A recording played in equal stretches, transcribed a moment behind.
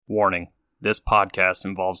Warning, this podcast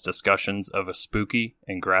involves discussions of a spooky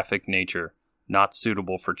and graphic nature, not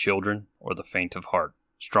suitable for children or the faint of heart.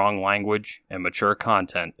 Strong language and mature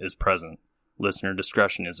content is present. Listener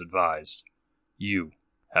discretion is advised. You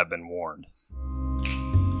have been warned.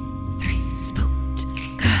 Three spooked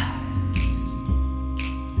girls.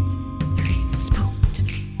 Three spooked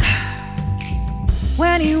girls.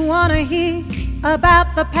 When you want to hear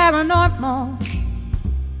about the paranormal,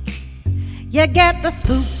 you get the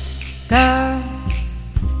spooked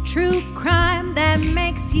girls. True crime that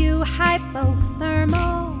makes you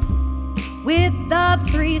hypothermal. With the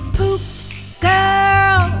three spooked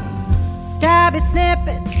girls. Stabby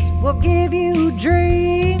snippets will give you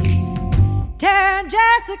dreams. Tara and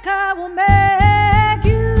Jessica will make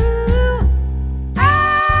you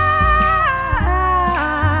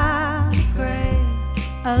eyes gray.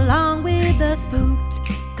 Along with the spooked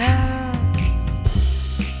girls.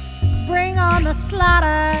 Bring on the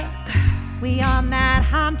slaughter. We on that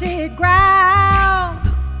haunted ground.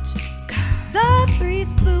 Spooked girls. The three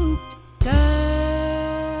spooked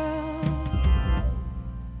girls.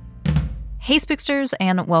 Hey Spooksters,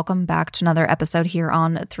 and welcome back to another episode here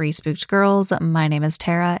on Three Spooked Girls. My name is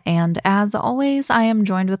Tara, and as always, I am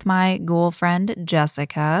joined with my ghoul friend,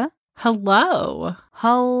 Jessica. Hello.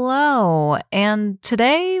 Hello. And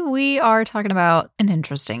today we are talking about an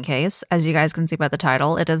interesting case. As you guys can see by the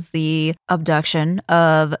title, it is the abduction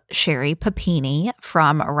of Sherri Papini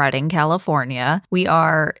from Redding, California. We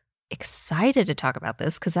are excited to talk about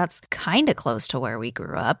this because that's kind of close to where we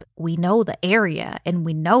grew up. We know the area and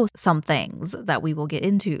we know some things that we will get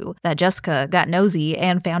into that Jessica got nosy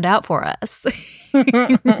and found out for us.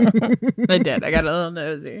 I did. I got a little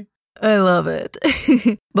nosy. I love it.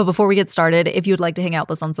 But before we get started, if you would like to hang out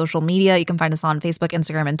with us on social media, you can find us on Facebook,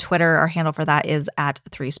 Instagram, and Twitter. Our handle for that is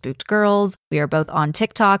 @3spookedgirls. We are both on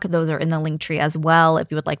TikTok. Those are in the link tree as well if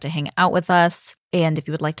you would like to hang out with us. And if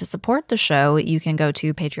you would like to support the show, you can go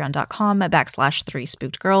to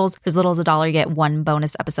patreon.com/3spookedgirls. For as little as $1, you get one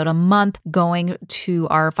bonus episode a month. Going to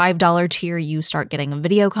our $5 tier, you start getting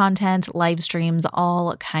video content, live streams,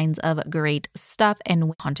 all kinds of great stuff.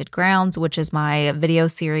 And Haunted Grounds, which is my video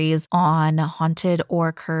series on haunted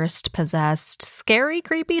or cursed, possessed, scary,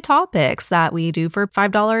 creepy topics that we do for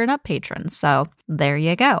 $5 and up patrons. So there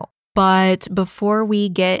you go. But before we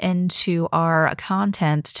get into our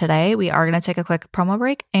content today, we are going to take a quick promo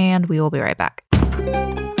break and we will be right back.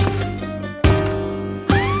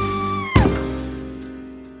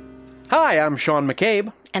 Hi, I'm Sean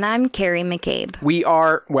McCabe. And I'm Carrie McCabe. We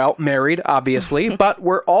are, well, married, obviously, but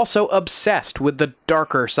we're also obsessed with the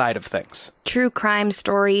darker side of things. True crime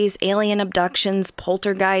stories, alien abductions,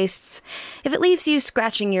 poltergeists. If it leaves you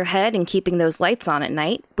scratching your head and keeping those lights on at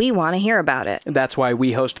night, we want to hear about it. That's why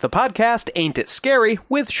we host the podcast, Ain't It Scary,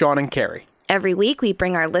 with Sean and Carrie. Every week, we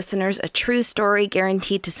bring our listeners a true story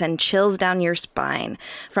guaranteed to send chills down your spine.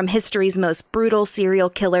 From history's most brutal serial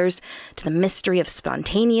killers to the mystery of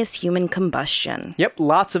spontaneous human combustion. Yep,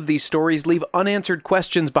 lots of these stories leave unanswered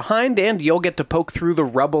questions behind, and you'll get to poke through the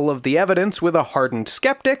rubble of the evidence with a hardened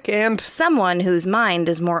skeptic and someone whose mind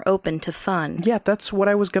is more open to fun. Yeah, that's what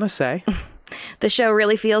I was gonna say. The show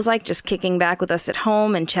really feels like just kicking back with us at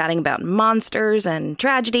home and chatting about monsters and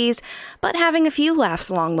tragedies, but having a few laughs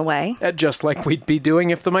along the way. Just like we'd be doing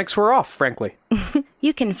if the mics were off, frankly.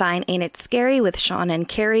 You can find Ain't It Scary with Sean and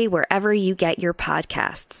Carrie wherever you get your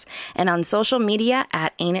podcasts, and on social media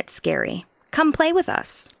 @Ain't It Scary. Come play with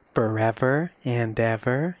us. Forever and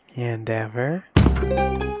ever and ever.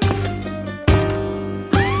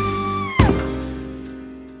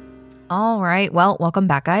 All right. Well, welcome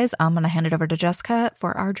back, guys. I'm going to hand it over to Jessica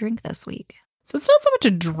for our drink this week. So it's not so much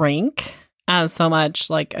a drink as so much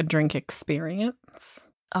like a drink experience,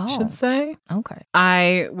 I should say. Okay.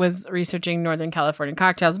 I was researching Northern California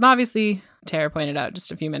cocktails, and obviously Tara pointed out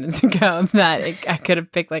just a few minutes ago that I could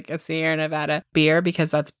have picked like a Sierra Nevada beer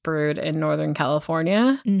because that's brewed in Northern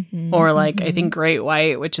California, or like I think Great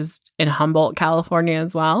White, which is in Humboldt, California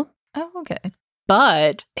as well. Oh, okay.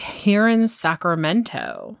 But here in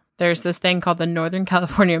Sacramento, there's this thing called the Northern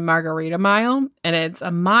California Margarita Mile, and it's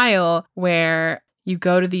a mile where you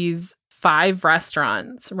go to these 5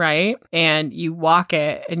 restaurants, right? And you walk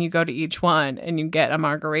it and you go to each one and you get a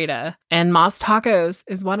margarita. And Moss Tacos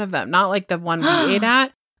is one of them. Not like the one we ate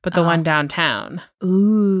at, but the one downtown.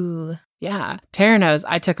 Ooh. Yeah. Tara knows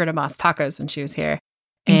I took her to Moss Tacos when she was here.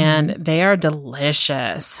 And they are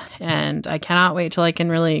delicious. And I cannot wait till I can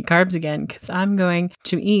really eat carbs again because I'm going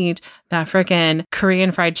to eat that frickin'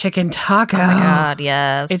 Korean fried chicken taco. Oh my God,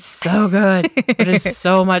 yes. It's so good. It is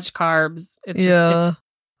so much carbs. It's just, it's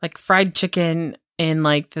like fried chicken in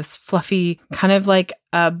like this fluffy kind of like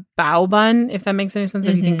a bao bun, if that makes any sense.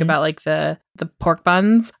 If you think about like the pork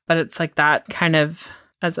buns, but it's like that kind of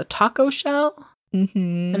as a taco shell.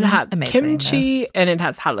 And it has kimchi and it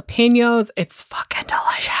has jalapenos. It's fucking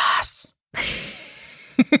delicious.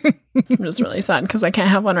 I'm just really sad because I can't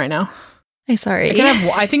have one right now. I'm sorry.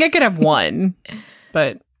 I think I could have one,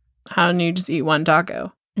 but how do you just eat one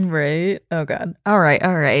taco? Right. Oh, God. All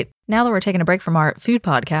right. Now that we're taking a break from our food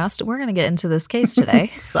podcast, we're going to get into this case today.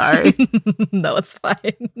 Sorry. No, it's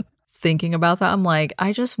fine. Thinking about that, I'm like,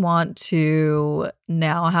 I just want to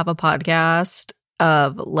now have a podcast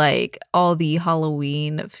of like all the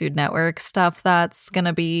Halloween Food Network stuff that's going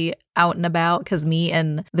to be out and about, because me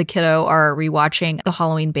and the kiddo are rewatching the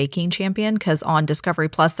Halloween Baking Champion, because on Discovery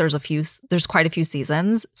Plus there's quite a few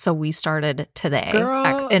seasons, so we started today.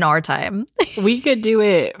 Girl, in our time. We could do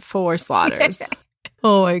it for Slaughters.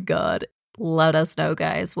 Oh my God. Let us know,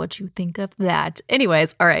 guys, what you think of that.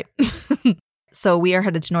 Anyways, all right. So we are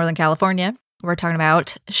headed to Northern California. We're talking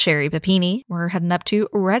about Sherri Papini. We're heading up to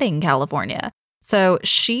Redding, California. So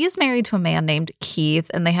she's married to a man named Keith,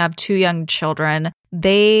 and they have 2 young children.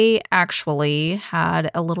 They actually had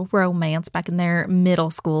a little romance back in their middle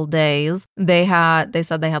school days. They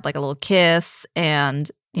said they had like a little kiss, and,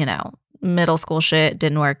 you know, middle school shit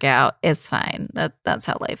didn't work out. It's fine. That's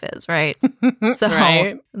how life is, right? So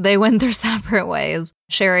Right. They went their separate ways.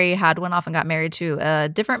 Sherri went off and got married to a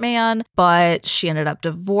different man, but she ended up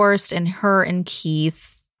divorced, and her and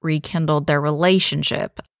Keith rekindled their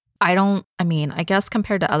relationship. I guess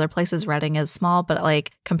compared to other places, Redding is small, but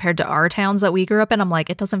like compared to our towns that we grew up in, I'm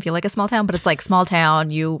like, it doesn't feel like a small town, but it's like small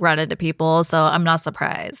town. You run into people. So I'm not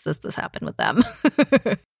surprised this happened with them,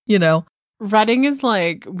 you know? Redding is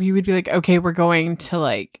like, we would be like, okay, we're going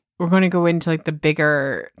to go into like the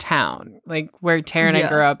bigger town, like where Tara and I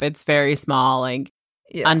grew up. It's very small, like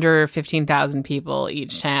under 15,000 people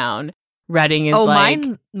each town. Redding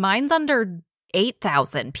is mine's under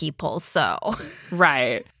 8,000 people. So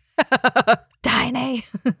right. Tiny.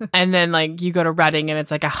 And then like you go to Redding and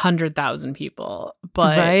it's like 100,000 people,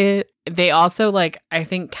 but right. They also like, I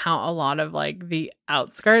think, count a lot of like the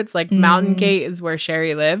outskirts. Like Mountain Gate is where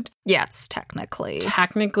Sherri lived. Yes,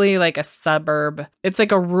 technically like a suburb. It's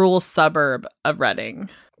like a rural suburb of Redding,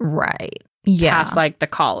 right? Yeah, past like the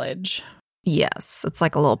college. Yes, it's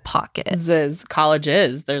like a little pocket. College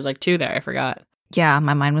is. There's like 2 there. I forgot. Yeah,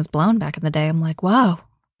 my mind was blown back in the day. I'm like, whoa,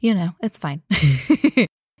 you know, it's fine.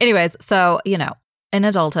 Anyways, so, you know, in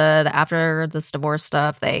adulthood, after this divorce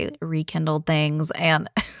stuff, they rekindled things. And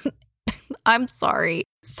I'm sorry.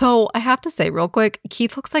 So I have to say real quick,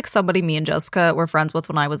 Keith looks like somebody me and Jessica were friends with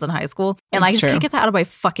when I was in high school. And I just can't get that out of my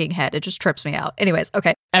fucking head. It just trips me out. Anyways,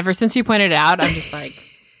 okay. Ever since you pointed it out, I'm just like,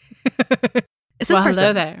 is this person?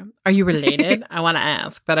 Hello there. Are you related? I want to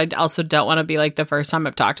ask. But I also don't want to be like the first time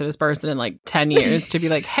I've talked to this person in like 10 years to be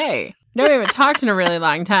like, hey, no, we haven't talked in a really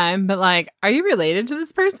long time, but like, are you related to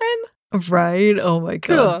this person? Right. Oh my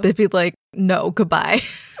God. Cool. They'd be like, no, goodbye.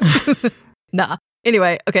 Nah.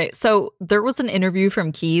 Anyway, okay. So there was an interview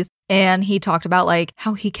from Keith, and he talked about like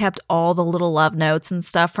how he kept all the little love notes and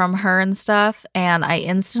stuff from her and stuff. And I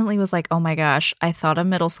instantly was like, oh my gosh, I thought of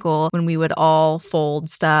middle school when we would all fold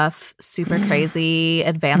stuff, super crazy,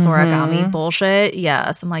 advanced origami bullshit.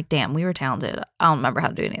 Yes. I'm like, damn, we were talented. I don't remember how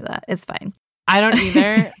to do any of that. It's fine. I don't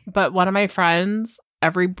either. But one of my friends,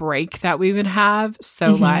 every break that we would have,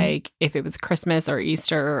 so like if it was Christmas or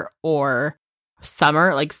Easter or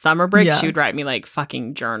summer break, she would write me like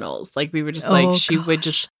fucking journals. Like we would just she would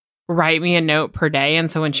just write me a note per day. And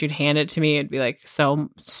so when she'd hand it to me, it'd be like so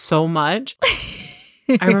much.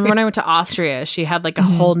 I remember when I went to Austria, she had like a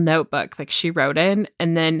whole notebook like she wrote in,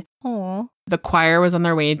 and then the choir was on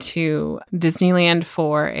their way to Disneyland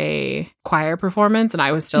for a choir performance, and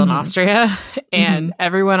I was still in Austria. And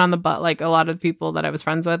everyone on the bus, like a lot of the people that I was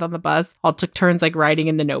friends with on the bus, all took turns like writing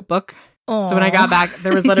in the notebook. So when I got back,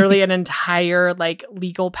 there was literally an entire like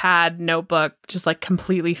legal pad notebook just like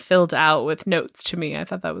completely filled out with notes to me. I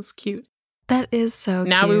thought that was cute. That is so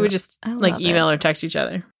now cute. We would just like email or text each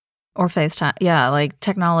other. Or FaceTime. Yeah, like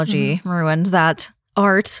technology ruined that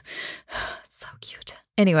art. So cute.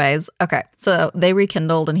 Anyways, okay. So they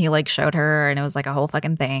rekindled, and he like showed her, and it was like a whole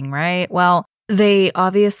fucking thing, right? Well, they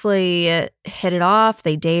obviously hit it off.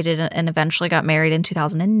 They dated and eventually got married in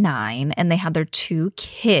 2009, and they had their 2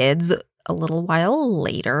 kids a little while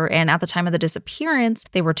later. And at the time of the disappearance,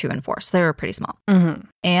 they were 2 and 4. So they were pretty small.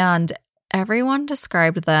 And everyone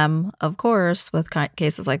described them, of course, with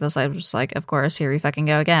cases like this. I was just like, of course, here we fucking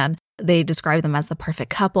go again. They described them as the perfect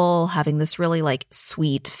couple, having this really like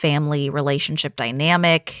sweet family relationship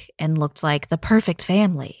dynamic, and looked like the perfect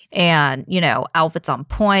family. And, you know, outfits on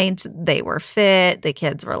point. They were fit. The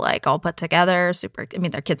kids were like all put together. Super. I mean,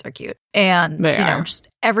 their kids are cute. And, you know, just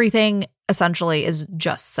everything essentially is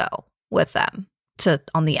just so with them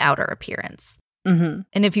on the outer appearance. Mm-hmm.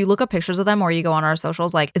 And if you look up pictures of them or you go on our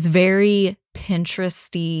socials, like it's very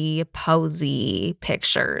Pinteresty, posy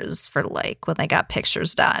pictures for like when they got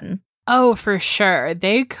pictures done. Oh, for sure.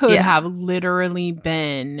 They could have literally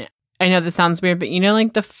been, I know this sounds weird, but you know,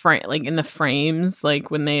 like like in the frames,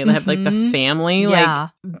 like when they have like the family, like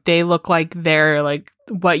they look like they're like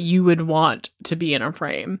what you would want to be in a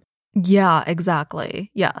frame. Yeah,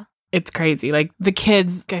 exactly. Yeah. It's crazy. Like the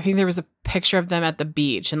kids, I think there was a picture of them at the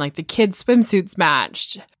beach and like the kids' swimsuits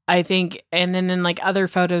matched, I think. And then in like other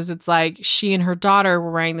photos, it's like she and her daughter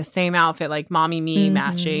were wearing the same outfit, like mommy, me,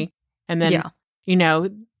 matchy. And then, you know,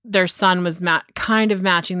 their son was kind of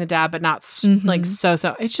matching the dad, but not like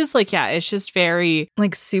so. It's just like, it's just very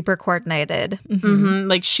like super coordinated.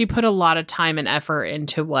 Like she put a lot of time and effort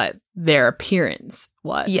into what their appearance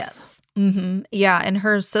was. Yes. Yeah. And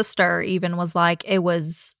her sister even was like, it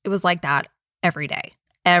was like that every day.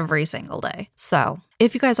 Every single day. So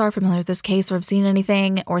if you guys are familiar with this case or have seen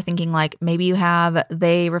anything or thinking like maybe you have,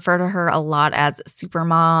 they refer to her a lot as super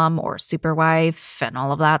mom or super wife and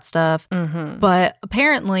all of that stuff. But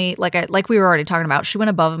apparently, like we were already talking about, she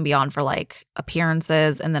went above and beyond for like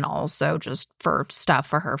appearances and then also just for stuff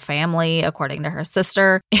for her family, according to her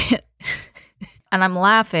sister. And I'm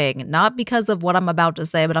laughing, not because of what I'm about to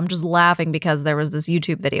say, but I'm just laughing because there was this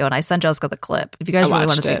YouTube video and I sent Jessica the clip. If you guys really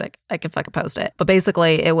want to see it, I can fucking post it. But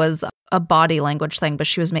basically, it was a body language thing, but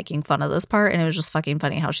she was making fun of this part and it was just fucking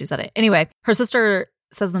funny how she said it. Anyway, her sister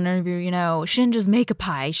says in an interview, you know, she didn't just make a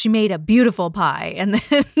pie, she made a beautiful pie. And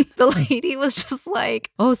then the lady was just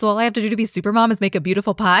like, oh, so all I have to do to be super mom is make a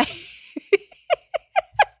beautiful pie?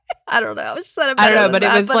 I don't know. She said it better. I don't know, but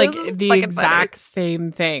it was like it was the exact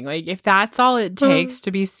same thing. Like, if that's all it takes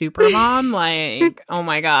to be super mom, like, oh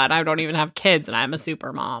my God, I don't even have kids and I'm a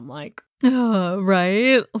super mom. Like,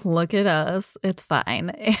 right? Look at us. It's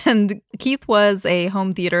fine. And Keith was a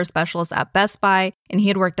home theater specialist at Best Buy, and he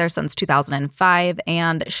had worked there since 2005.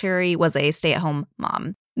 And Sherri was a stay-at-home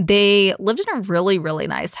mom. They lived in a really, really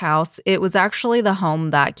nice house. It was actually the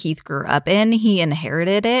home that Keith grew up in. He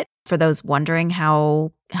inherited it. For those wondering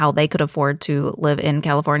how they could afford to live in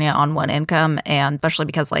California on one income, and especially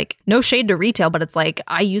because, like, no shade to retail, but it's like,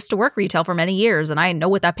 I used to work retail for many years and I know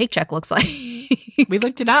what that paycheck looks like. We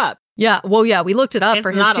looked it up. Yeah. Well, yeah, we looked it up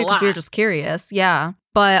for his too because we were lot. just curious. Yeah.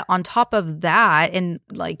 But on top of that, and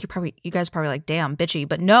like you guys probably like, damn, bitchy,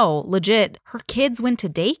 but no, legit, her kids went to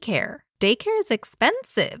daycare. Daycare is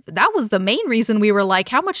expensive. That was the main reason we were like,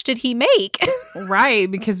 how much did he make? Right,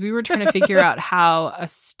 because we were trying to figure out how a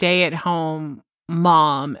stay-at-home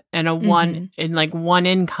mom and one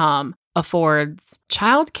income affords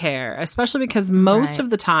childcare, especially because most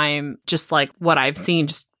of the time, just like what I've seen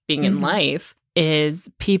just being in life, is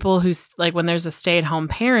people who, like, when there's a stay-at-home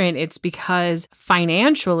parent, it's because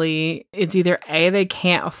financially it's either A, they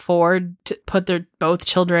can't afford to put their both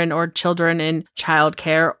children in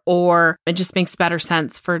childcare, or it just makes better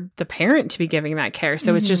sense for the parent to be giving that care.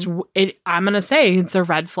 So it's just, I'm going to say it's a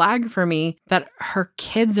red flag for me that her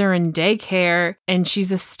kids are in daycare and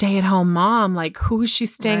she's a stay-at-home mom. Like, who is she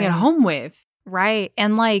staying at home with? Right.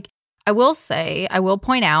 And like, I will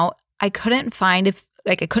point out, I couldn't find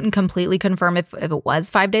I couldn't completely confirm if it was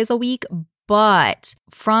 5 days a week, but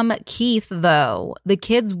from Keith, though, the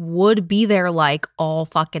kids would be there like all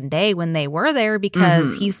fucking day when they were there,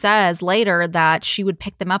 because he says later that she would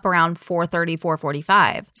pick them up around 4:30,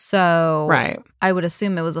 4:45. So I would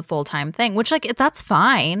assume it was a full-time thing, which, like, that's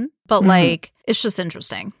fine, but like, it's just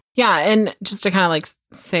interesting. Yeah, and just to kind of like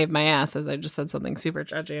save my ass, as I just said something super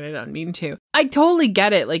judgy and I don't mean to. I totally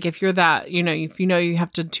get it. Like, if you're that, if you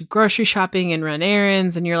have to do grocery shopping and run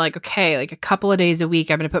errands, and you're like, okay, like a couple of days a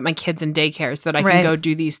week, I'm going to put my kids in daycare so that I can go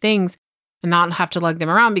do these things and not have to lug them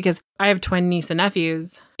around, because I have twin niece and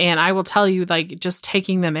nephews, and I will tell you, like, just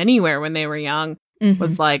taking them anywhere when they were young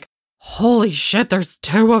was like, holy shit, there's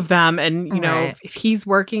two of them. And, if he's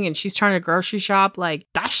working and she's trying to grocery shop, like,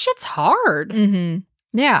 that shit's hard.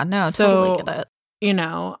 Yeah, no, totally get it.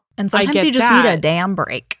 And sometimes you just need a damn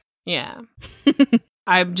break. Yeah.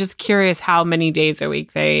 I'm just curious how many days a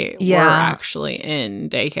week they were actually in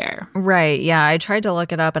daycare. Right. Yeah. I tried to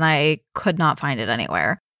look it up and I could not find it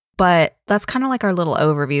anywhere. But that's kind of like our little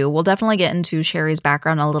overview. We'll definitely get into Sherri's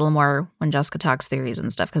background a little more when Jessica talks theories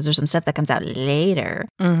and stuff, because there's some stuff that comes out later.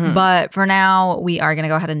 But for now, we are going to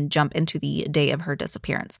go ahead and jump into the day of her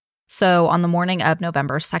disappearance. So on the morning of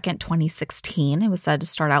November 2nd, 2016, it was said to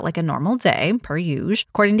start out like a normal day, per usual.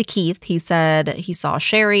 According to Keith, he said he saw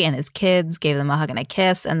Sherri and his kids, gave them a hug and a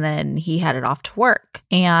kiss, and then he headed off to work.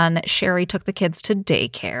 And Sherri took the kids to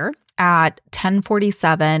daycare. At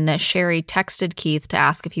 10:47, Sherri texted Keith to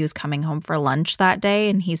ask if he was coming home for lunch that day.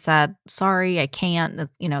 And he said, sorry, I can't.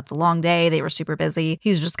 It's a long day. They were super busy. He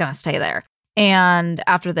was just going to stay there. And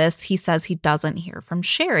after this, he says he doesn't hear from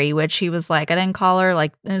Sherri, which he was like, I didn't call her.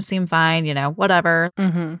 Like, it seemed fine, whatever.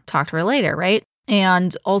 Talk to her later, right?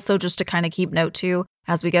 And also just to kind of keep note too,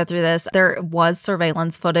 as we go through this, there was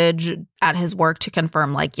surveillance footage at his work to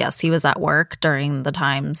confirm, like, yes, he was at work during the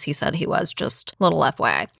times he said he was, just little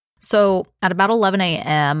FYI. So at about 11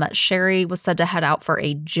 a.m., Sherri was said to head out for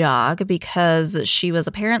a jog because she was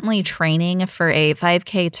apparently training for a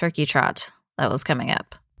 5K turkey trot that was coming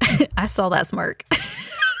up. I saw that smirk.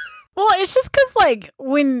 Well, it's just because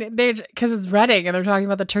because it's Redding and they're talking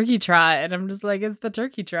about the turkey trot, and I'm just like, it's the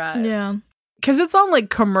turkey trot. Yeah. Because it's on like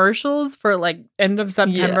commercials for like end of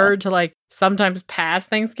September to like sometimes past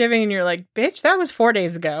Thanksgiving, and you're like, bitch, that was 4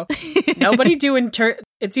 days ago. Nobody doing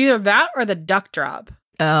it's either that or the duck drop.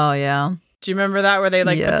 Oh, yeah. Do you remember that where they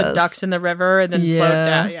put the ducks in the river and then float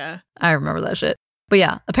down? Yeah. I remember that shit. But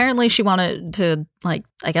yeah, apparently she wanted to,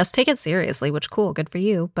 I guess take it seriously, which cool, good for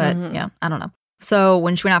you. But yeah, I don't know. So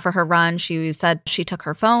when she went out for her run, she said she took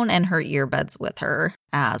her phone and her earbuds with her,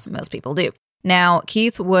 as most people do. Now,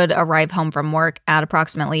 Keith would arrive home from work at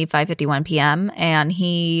approximately 5:51 p.m. And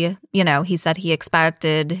he said he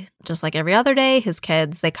expected, just like every other day, his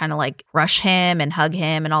kids, they kind of rush him and hug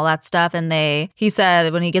him and all that stuff. And he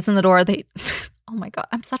said when he gets in the door, oh my God,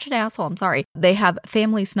 I'm such an asshole. I'm sorry. They have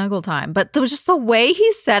family snuggle time. But it was just the way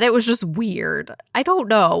he said it was just weird. I don't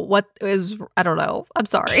know. I don't know. I'm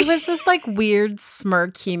sorry. It was this weird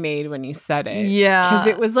smirk he made when he said it. Yeah. Because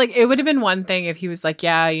it was it would have been one thing if he was like,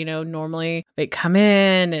 yeah, normally they come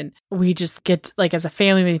in and we just get as a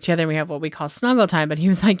family with each other and we have what we call snuggle time. But he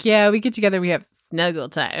was like, yeah, we get together, we have snuggle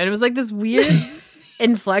time. And it was this weird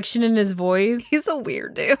inflection in his voice. He's a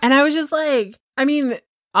weird dude. And I was just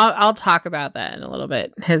I'll talk about that in a little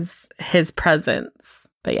bit, his presence.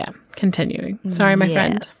 But yeah, continuing. Sorry, my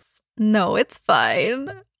friend. No, it's fine.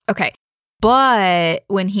 Okay. But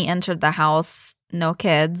when he entered the house, no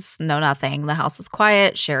kids, no nothing. The house was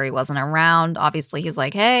quiet. Sherri wasn't around. Obviously, he's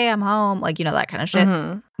like, hey, I'm home. That kind of shit.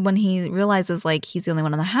 When he realizes he's the only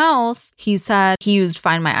one in the house, he said he used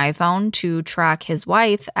Find My iPhone to track his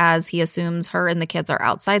wife, as he assumes her and the kids are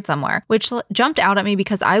outside somewhere, which jumped out at me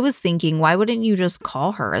because I was thinking, why wouldn't you just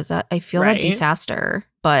call her? That I feel that'd be faster.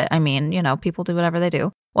 But I mean, people do whatever they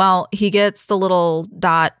do. Well, he gets the little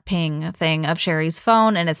dot ping thing of Sherri's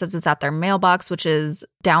phone, and it says it's at their mailbox, which is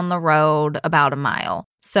down the road about a mile.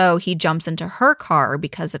 So he jumps into her car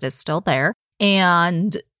because it is still there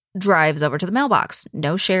and drives over to the mailbox.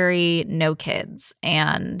 No Sherri, no kids.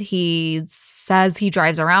 And he says he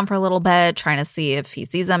drives around for a little bit, trying to see if he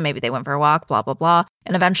sees them. Maybe they went for a walk, blah, blah, blah.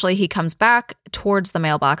 And eventually he comes back towards the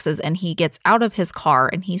mailboxes and he gets out of his car,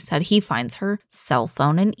 and he said he finds her cell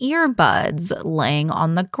phone and earbuds laying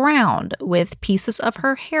on the ground with pieces of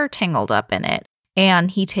her hair tangled up in it.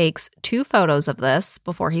 And he takes 2 photos of this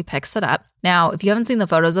before he picks it up. Now, if you haven't seen the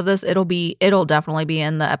photos of this, it'll definitely be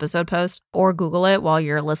in the episode post, or Google it while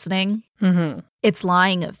you're listening. It's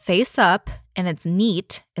lying face up and it's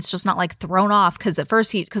neat. It's just not thrown off, because at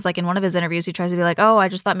first because in one of his interviews, he tries to be like, oh, I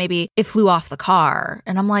just thought maybe it flew off the car.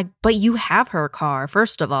 And I'm like, but you have her car,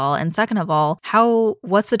 first of all. And second of all,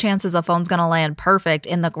 what's the chances a phone's going to land perfect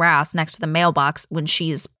in the grass next to the mailbox when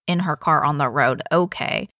she's in her car on the road?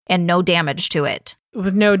 Okay. And no damage to it.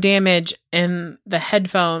 With no damage, and the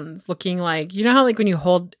headphones looking how when you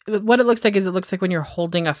hold, what it looks like when you're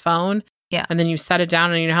holding a phone. Yeah. And then you set it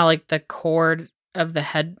down, and how the cord of the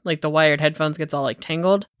head, the wired headphones gets all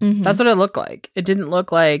tangled. That's what it looked like. It didn't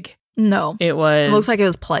look like. No. It looks like it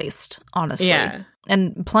was placed, honestly. Yeah.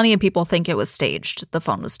 And plenty of people think it was staged. The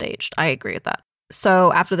phone was staged. I agree with that.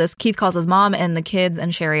 So after this, Keith calls his mom, and the kids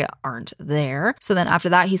and Sherri aren't there. So then after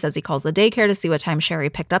that, he says he calls the daycare to see what time Sherri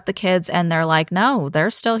picked up the kids. And they're like, no, they're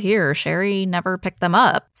still here. Sherri never picked them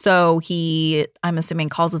up. So he, I'm assuming,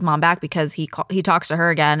 calls his mom back because he talks to her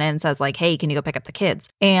again and says hey, can you go pick up the kids?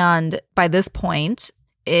 And by this point,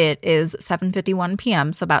 it is 7:51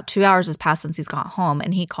 p.m. So about 2 hours has passed since he's got home,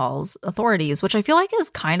 and he calls authorities, which I feel like is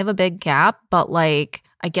kind of a big gap. But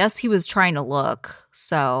I guess he was trying to look.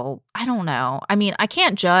 So I don't know. I mean, I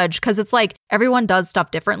can't judge because it's like everyone does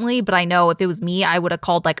stuff differently. But I know if it was me, I would have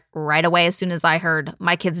called like right away as soon as I heard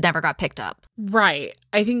my kids never got picked up. Right.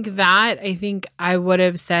 I think I would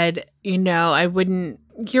have said, I wouldn't.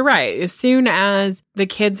 You're right. As soon as the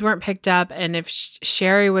kids weren't picked up and if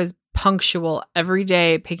Sherri was punctual every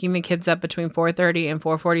day, picking the kids up between 4:30 and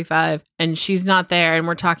 4:45, and she's not there, and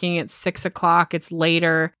we're talking it's 6 o'clock, it's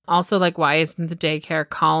later. Also, like, why isn't the daycare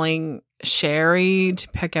calling Sherri to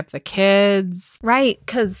pick up the kids? Right,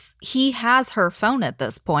 because he has her phone at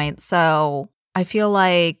this point, so I feel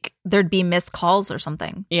like there'd be missed calls or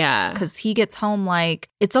something. Yeah. Because he gets home like,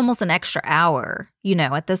 it's almost an extra hour,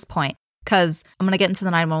 at this point. Because I'm going to get into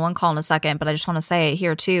the 911 call in a second, but I just want to say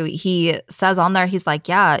here too, he says on there, he's like,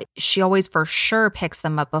 yeah, she always for sure picks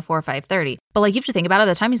them up before 5:30. But like, you have to think about it, by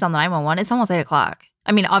the time he's on the 911, it's almost 8 o'clock.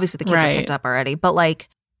 I mean, obviously the kids are picked up already, but like,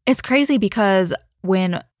 it's crazy because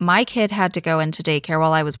when my kid had to go into daycare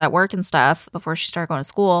while I was at work and stuff before she started going to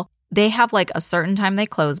school, they have like a certain time they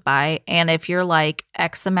close by. And if you're like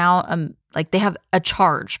X amount, like they have a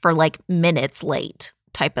charge for like minutes late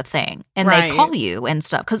type of thing. And they call you and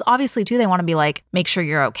stuff. Because obviously, too, they want to be like, make sure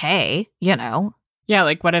you're okay, Yeah,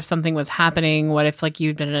 like what if something was happening? What if like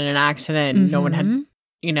you'd been in an accident and no one had,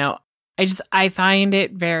 I find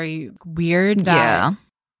it very weird that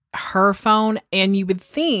her phone, and you would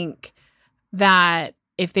think that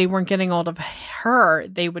if they weren't getting hold of her,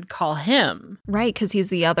 they would call him. Right, because he's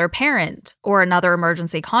the other parent or another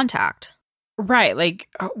emergency contact. Right, like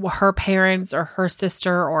her parents or her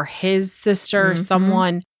sister or his sister,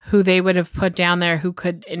 someone who they would have put down there who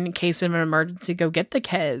could, in case of an emergency, go get the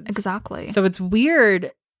kids. Exactly. So it's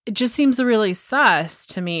weird. It just seems really sus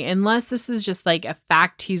to me, unless this is just like a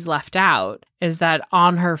fact he's left out, is that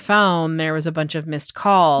on her phone there was a bunch of missed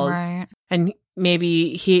calls. Right. And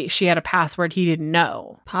maybe she had a password he didn't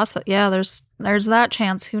know. Possibly. Yeah, there's that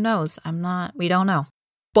chance. Who knows? We don't know.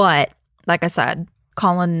 But like I said,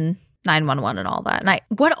 calling 911 and all that. And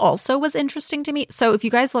what also was interesting to me, so if you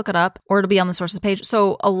guys look it up, or it'll be on the sources page,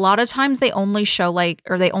 so a lot of times they only show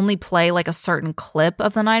they only play like a certain clip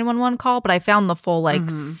of the 911 call, but I found the full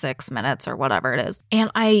 6 minutes or whatever it is. And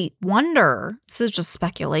I wonder, this is just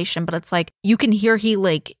speculation, but it's like you can hear he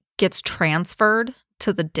like gets transferred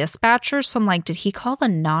to the dispatcher. So I'm like, did he call the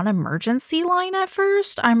non-emergency line at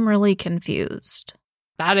first? I'm really confused.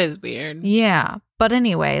 That is weird. Yeah. But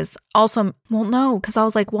anyways, also, well, no, because I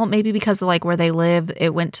was like, well, maybe because of like where they live,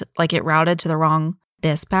 it went to, like it routed to the wrong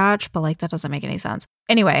dispatch, but like that doesn't make any sense.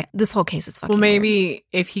 Anyway, this whole case is fucking maybe weird.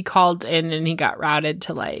 If he called in and he got routed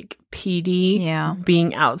to like PD,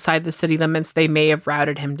 being outside the city limits, they may have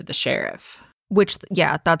routed him to the sheriff. Which,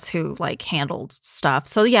 that's who like handled stuff.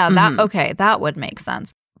 So that would make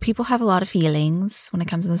sense. People have a lot of feelings when it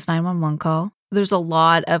comes to this 911 call. There's a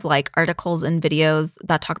lot of like articles and videos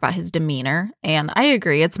that talk about his demeanor. And I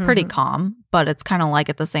agree, it's pretty calm, but it's kind of like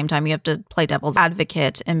at the same time you have to play devil's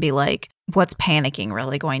advocate and be like, what's panicking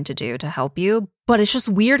really going to do to help you? But it's just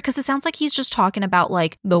weird because it sounds like he's just talking about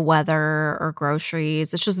like the weather or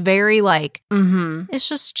groceries. It's just very like, it's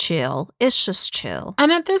just chill. It's just chill.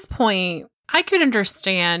 And at this point, I could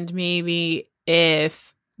understand maybe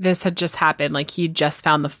if this had just happened, like he just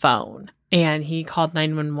found the phone and he called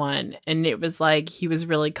 911 and it was like he was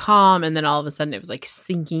really calm, and then all of a sudden it was like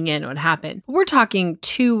sinking in what happened. We're talking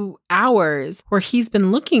 2 hours where he's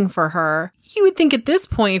been looking for her. You would think at this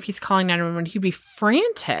point, if he's calling 911, he'd be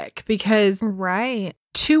frantic because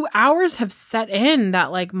 2 hours have set in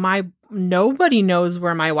that like nobody knows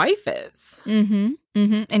where my wife is.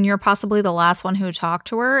 And you're possibly the last one who talked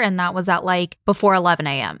to her, and that was at like before 11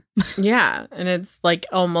 a.m. Yeah, and it's like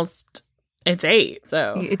it's 8,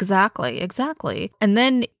 so. Exactly. And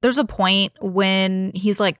then there's a point when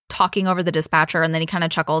he's like talking over the dispatcher, and then he kind of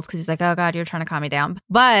chuckles because he's like, oh God, you're trying to calm me down.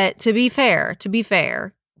 But to be fair,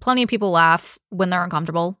 plenty of people laugh when they're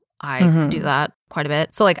uncomfortable. I do that quite a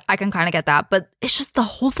bit. So like I can kind of get that, but it's just the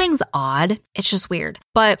whole thing's odd. It's just weird.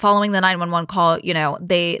 But following the 911 call,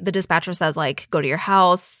 the dispatcher says like, go to your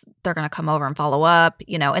house. They're going to come over and follow up,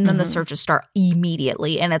 and then the searches start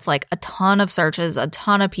immediately. And it's like a ton of searches, a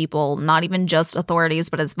ton of people, not even just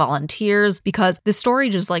authorities, but it's volunteers, because the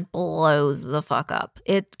story just like blows the fuck up.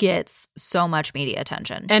 It gets so much media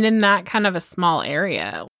attention. And in that kind of a small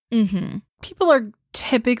area, people are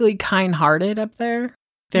typically kind-hearted up there.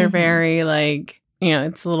 They're very like,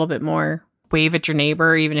 it's a little bit more wave at your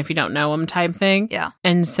neighbor, even if you don't know them type thing. Yeah.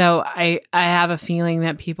 And so I have a feeling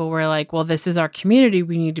that people were like, well, this is our community.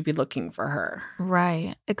 We need to be looking for her.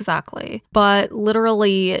 Right, exactly. But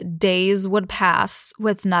literally days would pass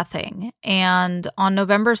with nothing. And on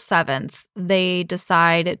November 7th, they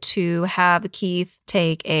decide to have Keith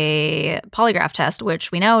take a polygraph test,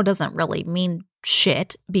 which we know doesn't really mean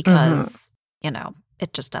shit because,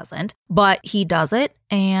 it just doesn't. But he does it.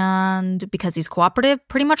 And because he's cooperative,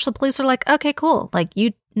 pretty much the police are like, okay, cool. Like,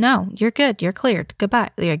 you're good. You're cleared. Goodbye.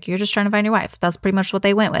 Like, you're just trying to find your wife. That's pretty much what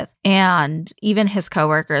they went with. And even his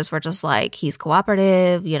coworkers were just like, he's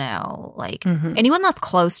cooperative, anyone that's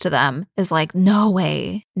close to them is like, no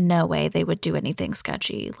way they would do anything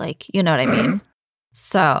sketchy. Like, you know what I mean?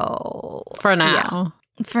 So for now.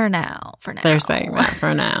 Yeah, for now. They're saying that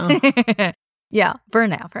for now. Yeah, for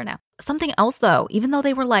now. Something else, though, even though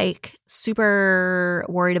they were like super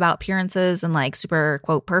worried about appearances and like super,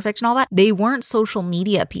 quote, perfect and all that, they weren't social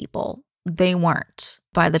media people. They weren't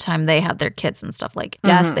by the time they had their kids and stuff. Like,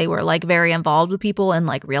 yes, they were like very involved with people in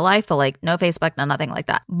like real life, but like no Facebook, no nothing like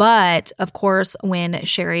that. But of course, when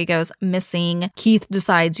Sherri goes missing, Keith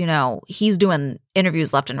decides, he's doing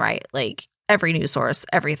interviews left and right. Like, every news source,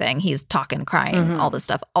 everything. He's talking, crying, all this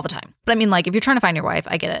stuff all the time. But I mean, like, if you're trying to find your wife,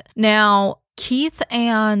 I get it. Now, Keith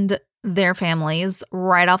and their families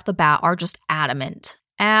right off the bat are just adamant.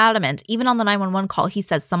 Even on the 911 call, he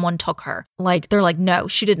says someone took her. Like, they're like, no,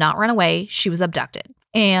 she did not run away. She was abducted.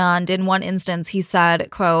 And in one instance, he said,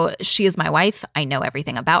 quote, she is my wife. I know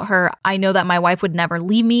everything about her. I know that my wife would never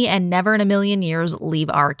leave me and never in a million years leave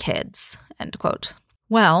our kids, end quote.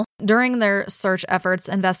 Well, during their search efforts,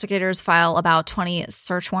 investigators file about 20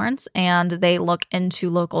 search warrants and they look into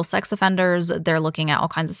local sex offenders. They're looking at all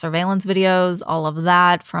kinds of surveillance videos, all of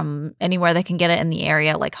that from anywhere they can get it in the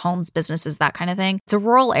area, like homes, businesses, that kind of thing. It's a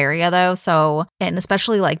rural area though. So, and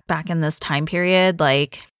especially like back in this time period,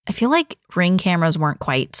 like I feel like Ring cameras weren't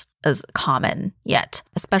quite as common yet,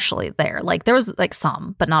 especially there. Like there was like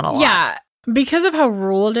some, but not a lot. Yeah. Because of how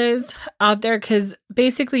rural it is out there, because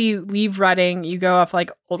basically you leave Reading, you go off like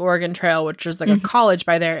Old Oregon Trail, which is like a college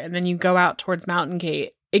by there, and then you go out towards Mountain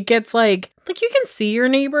Gate. It gets like you can see your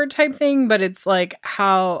neighbor type thing, but it's like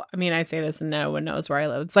how, I mean, I say this and no one knows where I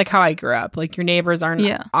live. It's like how I grew up. Like your neighbors aren't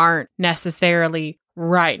necessarily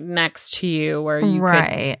right next to you where you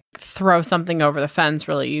could throw something over the fence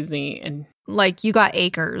really easy. And like you got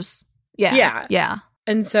acres. Yeah.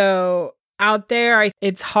 And so out there,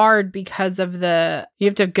 it's hard because of you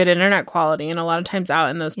have to have good internet quality. And a lot of times out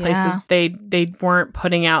in those places, they weren't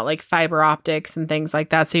putting out like fiber optics and things like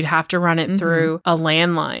that. So you'd have to run it through a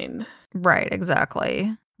landline. Right,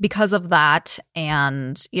 exactly. Because of that.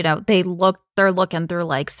 And, they're looking through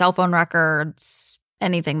like cell phone records,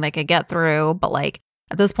 anything they could get through. But like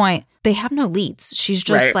at this point, they have no leads. She's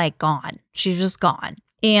just like gone. She's just gone.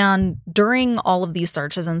 And during all of these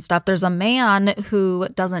searches and stuff, there's a man who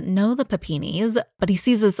doesn't know the Papinis, but he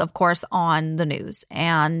sees this, of course, on the news.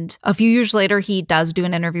 And a few years later, he does do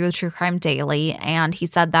an interview with True Crime Daily. And he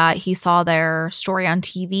said that he saw their story on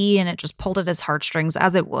TV and it just pulled at his heartstrings,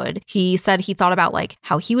 as it would. He said he thought about like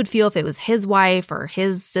how he would feel if it was his wife or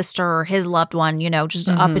his sister or his loved one,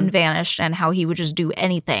 just up and vanished, and how he would just do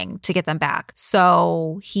anything to get them back.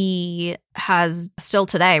 So he has still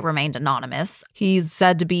today remained anonymous. He's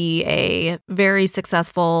said to be a very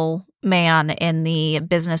successful man in the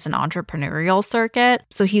business and entrepreneurial circuit.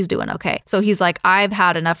 So he's doing okay. So he's like, I've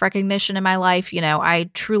had enough recognition in my life. I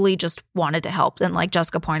truly just wanted to help. And like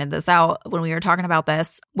Jessica pointed this out when we were talking about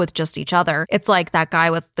this with just each other. It's like that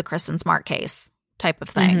guy with the Kristen Smart case type of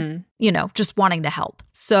thing, just wanting to help.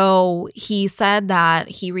 So he said that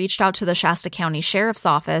he reached out to the Shasta County Sheriff's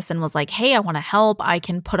Office and was like, hey, I want to help. I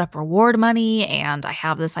can put up reward money and I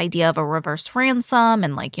have this idea of a reverse ransom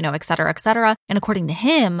and like, et cetera, et cetera. And according to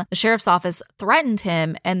him, the Sheriff's Office threatened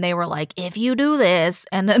him and they were like, if you do this,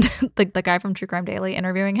 and then the guy from True Crime Daily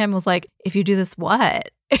interviewing him was like, if you do this,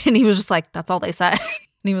 what? And he was just like, that's all they said.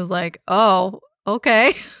 And he was like, oh,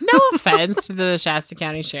 okay. No offense to the Shasta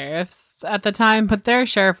County sheriffs at the time, but their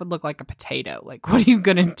sheriff would look like a potato. Like, what are you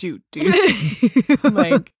gonna do, dude?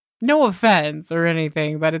 Like, no offense or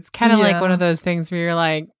anything, but it's kind of like one of those things where you're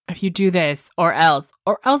like, if you do this or else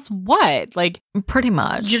what? Like, pretty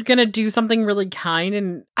much. You're gonna do something really kind.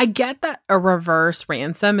 And I get that a reverse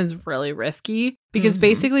ransom is really risky because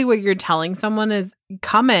basically what you're telling someone is,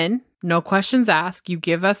 come in, no questions asked. You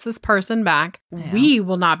give us this person back. Yeah. We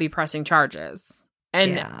will not be pressing charges.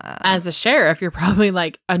 And as a sheriff, you're probably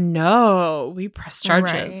like, no, we press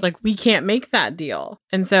charges. Right. Like, we can't make that deal.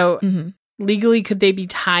 And so legally, could they be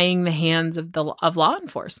tying the hands of law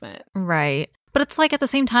enforcement? Right. But it's like at the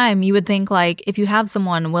same time, you would think like if you have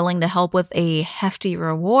someone willing to help with a hefty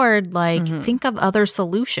reward, like think of other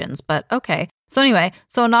solutions. But okay. So anyway,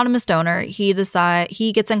 anonymous donor, he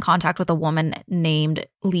gets in contact with a woman named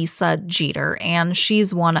Lisa Jeter, and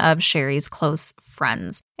she's one of Sherri's close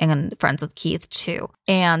friends and friends with Keith too.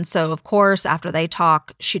 And so of course, after they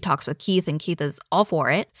talk, she talks with Keith and Keith is all for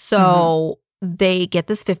it. So they get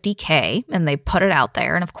this $50K and they put it out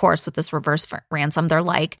there. And of course, with this reverse ransom, they're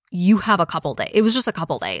like, you have a couple days. It was just a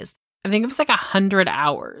couple days. I think it was like 100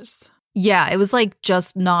 hours. Yeah, it was like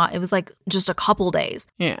just a couple days.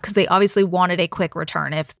 Yeah. Because they obviously wanted a quick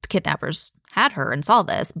return if the kidnappers had her and saw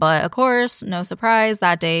this. But of course, no surprise,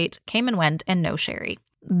 that date came and went and no Sherri.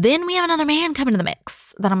 Then we have another man come into the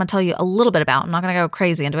mix that I'm going to tell you a little bit about. I'm not going to go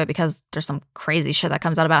crazy into it because there's some crazy shit that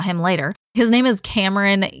comes out about him later. His name is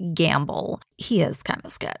Cameron Gamble. He is kind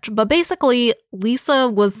of sketch. But basically, Lisa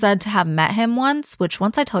was said to have met him once, which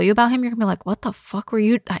once I tell you about him, you're going to be like, what the fuck were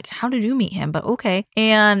you? How did you meet him? But okay.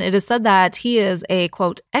 And it is said that he is a,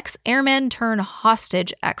 quote, ex-airman turned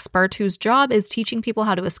hostage expert whose job is teaching people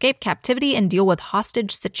how to escape captivity and deal with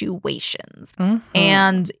hostage situations.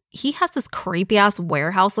 And he has this creepy ass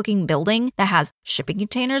warehouse looking building that has shipping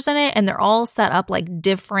containers in it. And they're all set up like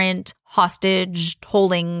different hostage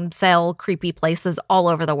holding cell creepy places all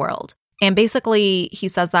over the world. And basically, he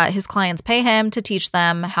says that his clients pay him to teach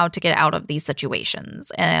them how to get out of these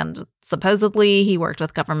situations. And supposedly, he worked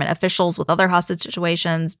with government officials with other hostage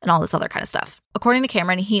situations and all this other kind of stuff. According to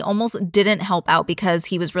Cameron, he almost didn't help out because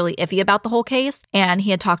he was really iffy about the whole case. And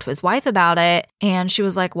he had talked to his wife about it. And she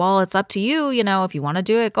was like, well, it's up to you. You know, if you want to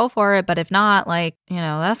do it, go for it. But if not, like, you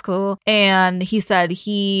know, that's cool. And he said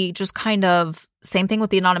he just kind of, same thing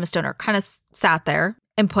with the anonymous donor, kind of sat there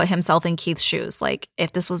and put himself in Keith's shoes. Like,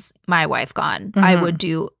 if this was my wife gone, I would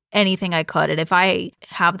do anything I could. And if I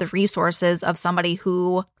have the resources of somebody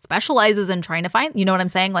who specializes in trying to find, you know what I'm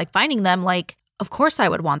saying? Like finding them, like, of course I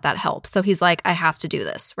would want that help. So he's like, I have to do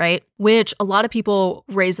this, right? Which a lot of people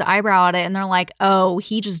raise the eyebrow at it and they're like, oh,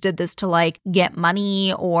 he just did this to like get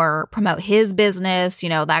money or promote his business, you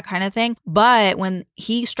know, that kind of thing. But when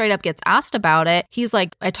he straight up gets asked about it, he's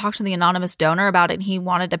like, I talked to the anonymous donor about it and he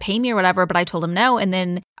wanted to pay me or whatever, but I told him no. And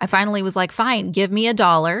then I finally was like, fine, give me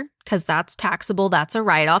 $1 because that's taxable. That's a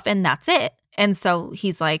write-off and that's it. And so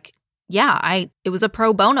he's like, yeah, it was a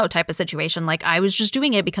pro bono type of situation. Like I was just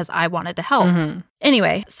doing it because I wanted to help.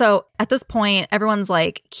 Anyway, so at this point, everyone's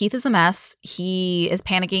like, Keith is a mess. He is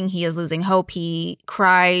panicking. He is losing hope. He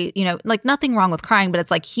cry, you know, like nothing wrong with crying, but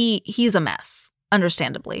it's like he's a mess.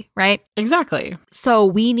 Understandably, right? Exactly. So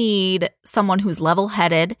we need someone who's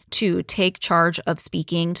level-headed to take charge of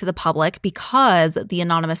speaking to the public because the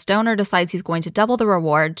anonymous donor decides he's going to double the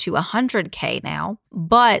reward to $100K now.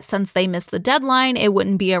 But since they missed the deadline, it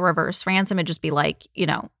wouldn't be a reverse ransom. It'd just be like, you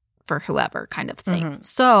know, for whoever kind of thing.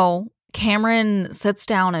 So Cameron sits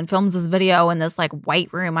down and films this video in this like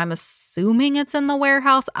white room. I'm assuming it's in the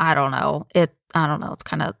warehouse. I don't know. It's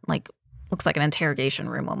kind of like looks like an interrogation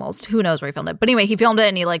room almost. Who knows where he filmed it? But anyway, he filmed it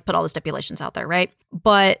and he like put all the stipulations out there, right?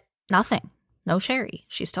 But nothing. No Sherri.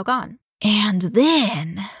 She's still gone. And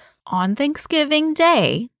then on Thanksgiving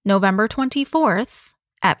Day, November 24th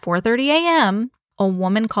at 4:30 a.m., a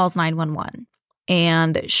woman calls 911.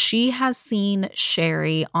 And she has seen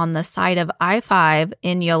Sherri on the side of I-5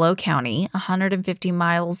 in Yolo County, 150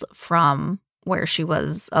 miles from where she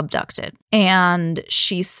was abducted. And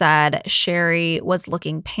she said Sherri was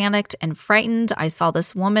looking panicked and frightened. I saw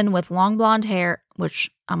this woman with long blonde hair,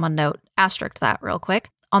 which I'm going to note, asterisk that real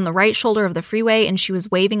quick, on the right shoulder of the freeway, and she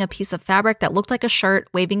was waving a piece of fabric that looked like a shirt,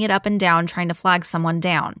 waving it up and down, trying to flag someone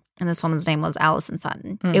down. And this woman's name was Allison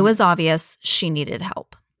Sutton. It was obvious she needed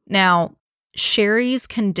help. Now, Sherri's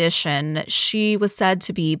condition, she was said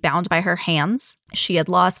to be bound by her hands. She had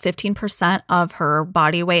lost 15% of her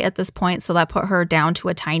body weight at this point, so that put her down to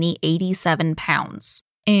a tiny 87 pounds.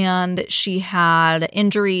 And she had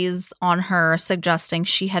injuries on her, suggesting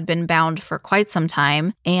she had been bound for quite some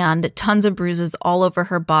time, and tons of bruises all over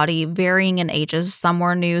her body, varying in ages. Some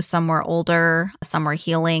were new, some were older, some were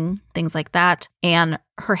healing, things like that. And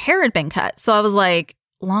her hair had been cut. So I was like,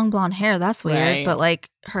 long blonde hair, that's weird. Right. But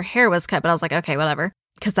like her hair was cut, but I was like, okay, whatever.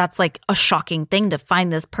 Because that's like a shocking thing to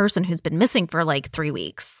find this person who's been missing for like 3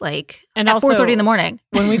 weeks, like and at also, 4:30 in the morning.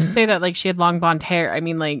 When we say that like she had long blonde hair, I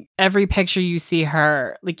mean like every picture you see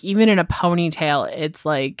her, like even in a ponytail, it's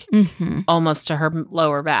like almost to her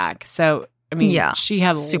lower back. So I mean, yeah, she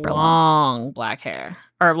had super long black hair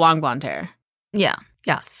or long blonde hair. Yeah,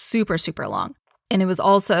 super, super long. And it was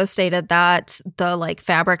also stated that the like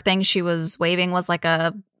fabric thing she was waving was like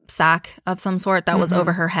a sack of some sort that was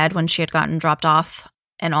over her head when she had gotten dropped off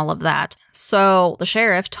and all of that. So the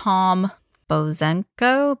sheriff, Tom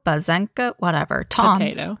Bazenko, whatever.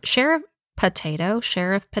 Tom's Potato.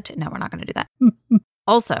 Sheriff Potato. No, we're not going to do that.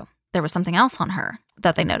 Also, there was something else on her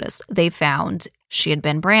that they noticed. They found she had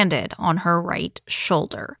been branded on her right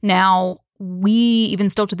shoulder. Now, we even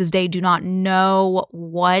still to this day do not know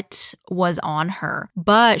what was on her.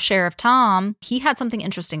 But Sheriff Tom, he had something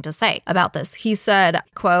interesting to say about this. He said,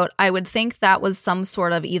 quote, "I would think that was some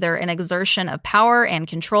sort of either an exertion of power and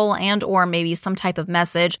control and or maybe some type of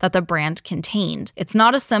message that the brand contained. It's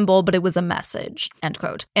not a symbol, but it was a message," end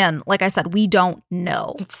quote. And like I said, we don't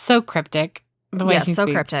know. It's so cryptic. The way he so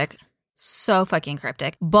speaks. cryptic. So fucking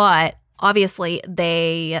cryptic. But obviously,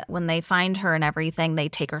 when they find her and everything, they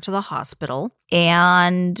take her to the hospital.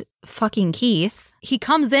 And fucking Keith, he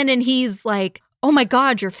comes in and he's like, "Oh my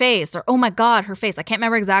God, your face," or "Oh my God, her face." I can't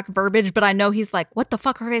remember exact verbiage, but I know he's like, "What the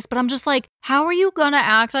fuck, her face?" But I'm just like, how are you gonna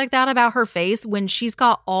act like that about her face when she's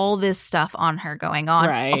got all this stuff on her going on?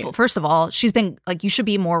 Right. First of all, she's been like, you should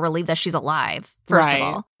be more relieved that she's alive, first of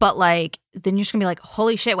all. But like, then you're just gonna be like,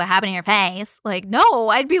 "Holy shit, what happened to your face?" Like, no,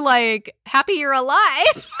 I'd be like, happy you're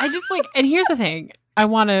alive. I just like, and here's the thing I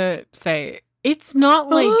want to say. It's not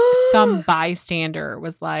like some bystander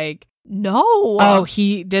was like, No. "Oh,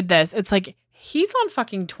 he did this." It's like, he's on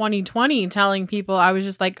fucking 2020 telling people. I was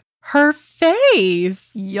just like, her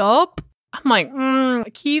face. Yup. I'm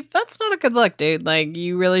like, Keith, that's not a good look, dude. Like,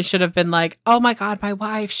 you really should have been like, "Oh my God, my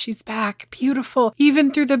wife, she's back. Beautiful.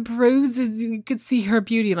 Even through the bruises, you could see her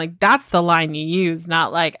beauty." Like, that's the line you use,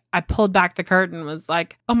 not like, I pulled back the curtain, was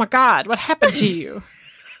like, "Oh my God, what happened to you?"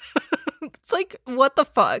 It's like, what the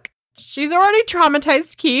fuck? She's already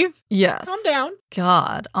traumatized, Keith. Yes. Calm down.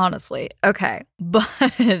 God, honestly. Okay. But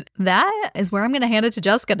that is where I'm going to hand it to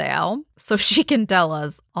Jessica now so she can tell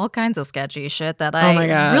us all kinds of sketchy shit that Oh my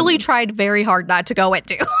God. really tried very hard not to go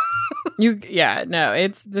into.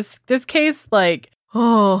 It's this case, like,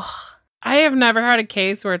 Oh, I have never had a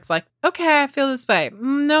case where it's like, okay, I feel this way.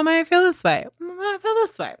 No, I feel this way. I feel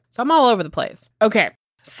this way. So I'm all over the place. Okay.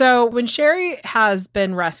 So when Sherri has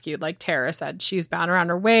been rescued, like Tara said, she's bound around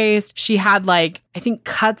her waist. She had like, I think,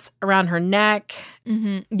 cuts around her neck.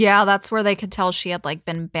 mm-hmm. Yeah, that's where they could tell she had like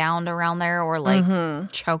been bound around there or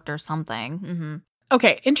like choked or something. Mm-hmm.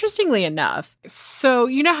 Okay, interestingly enough, so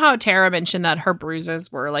you know how Tara mentioned that her bruises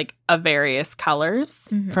were like of various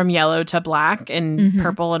colors, from yellow to black and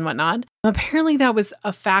purple and whatnot? Apparently that was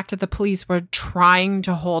a fact that the police were trying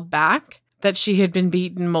to hold back, that she had been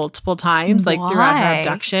beaten multiple times, like throughout her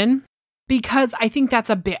abduction. Because I think that's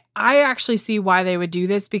I actually see why they would do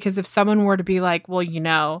this, because if someone were to be like, well, you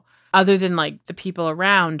know, other than like the people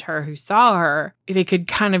around her who saw her, they could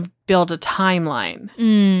kind of build a timeline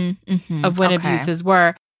of when abuses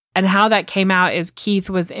were. And how that came out is Keith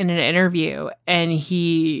was in an interview and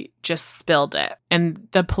he just spilled it. And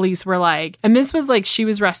the police were like, and this was like, she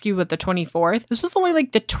was rescued with the 24th. This was only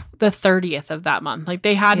like the 30th of that month. Like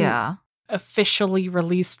they hadn't officially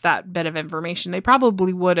released that bit of information. They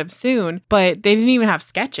probably would have soon, but they didn't even have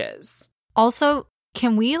sketches. Also,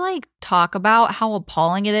 can we like talk about how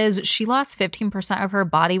appalling it is? She lost 15% of her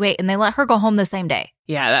body weight and they let her go home the same day.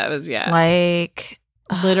 Yeah, that was, like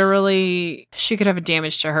literally, she could have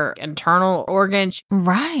damage to her internal organs.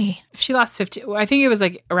 Right. She lost 15, I think it was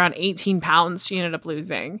like around 18 pounds she ended up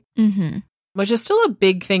losing, which is still a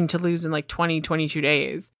big thing to lose in like 22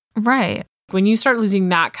 days. Right. When you start losing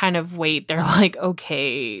that kind of weight, they're like,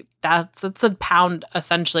 okay, that's a pound,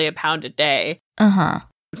 essentially a pound a day.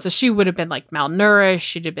 So she would have been like malnourished.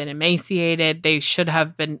 She'd have been emaciated. She should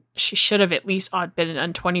have at least been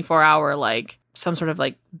on 24-hour, like some sort of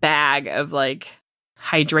like bag of like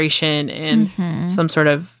hydration and some sort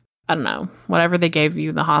of, I don't know, whatever they gave you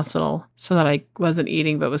in the hospital so that I wasn't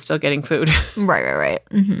eating but was still getting food. Right.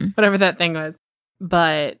 Whatever that thing was.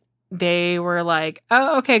 But they were like,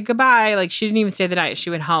 oh, okay, goodbye. Like, she didn't even stay the night. She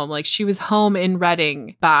went home. Like, she was home in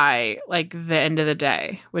Reading by, like, the end of the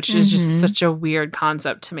day, which is just such a weird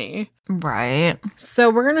concept to me. Right. So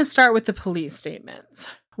we're going to start with the police statements.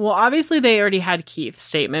 Well, obviously, they already had Keith's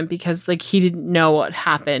statement because, like, he didn't know what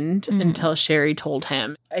happened until Sherri told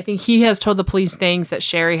him. I think he has told the police things that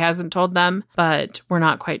Sherri hasn't told them, but we're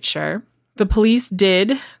not quite sure. The police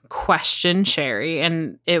did question Sherri,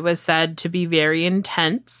 and it was said to be very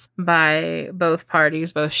intense by both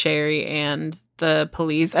parties, both Sherri and the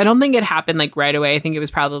police. I don't think it happened like right away. I think it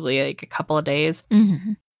was probably like a couple of days.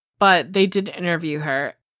 But they did interview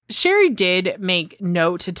her. Sherri did make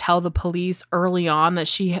note to tell the police early on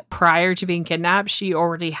that prior to being kidnapped, she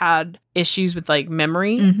already had issues with like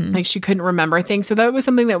memory. Like she couldn't remember things. So that was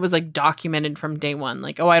something that was like documented from day one.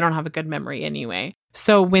 Like, oh, I don't have a good memory anyway.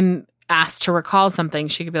 So when asked to recall something,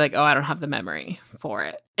 she could be like, oh, I don't have the memory for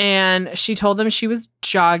it. And she told them she was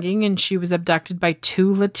jogging and she was abducted by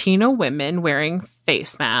 2 Latino women wearing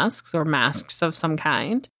face masks or masks of some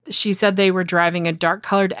kind. She said they were driving a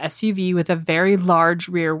dark-colored SUV with a very large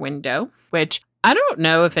rear window, which I don't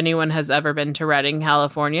know if anyone has ever been to Redding,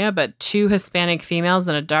 California, but 2 Hispanic females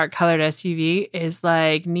in a dark-colored SUV is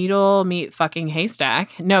like needle meet fucking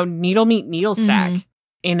haystack. No, needle meet needle stack.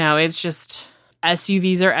 You know, it's just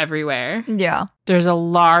SUVs are everywhere. Yeah. There's a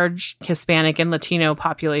large Hispanic and Latino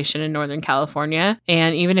population in Northern California.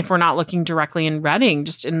 And even if we're not looking directly in Redding,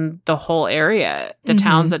 just in the whole area, the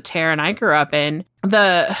towns that Tara and I grew up in,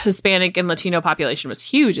 the Hispanic and Latino population was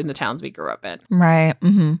huge in the towns we grew up in. Right.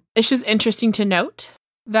 It's just interesting to note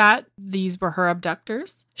that these were her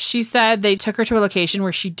abductors. She said they took her to a location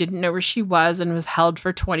where she didn't know where she was and was held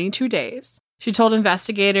for 22 days. She told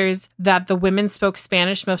investigators that the women spoke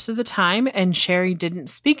Spanish most of the time and Sherri didn't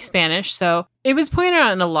speak Spanish. So it was pointed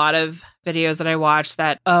out in a lot of videos that I watched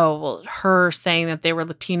that, her saying that they were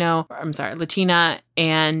Latina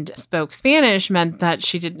and spoke Spanish meant that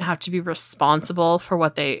she didn't have to be responsible for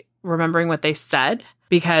remembering what they said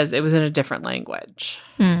because it was in a different language.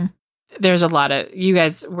 There's a lot of, you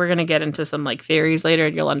guys, we're going to get into some like theories later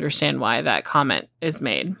and you'll understand why that comment is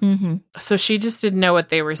made. So she just didn't know what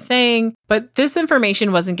they were saying, but this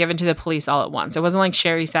information wasn't given to the police all at once. It wasn't like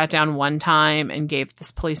Sherri sat down one time and gave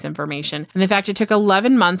this police information. And in fact, it took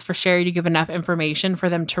 11 months for Sherri to give enough information for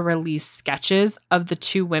them to release sketches of the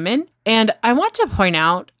 2 women. And I want to point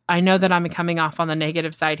out, I know that I'm coming off on the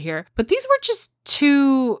negative side here, but these were just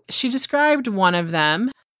 2, she described one of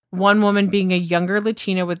them, one woman being a younger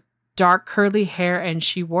Latina with dark curly hair and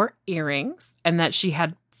she wore earrings and that she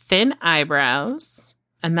had thin eyebrows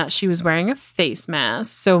and that she was wearing a face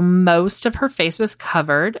mask. So most of her face was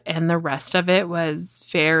covered and the rest of it was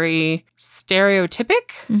very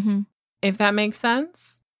stereotypic, if that makes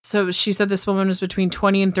sense. So she said this woman was between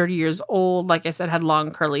 20 and 30 years old. Like I said, had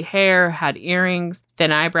long curly hair, had earrings,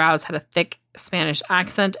 thin eyebrows, had a thick Spanish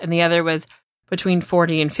accent. And the other was between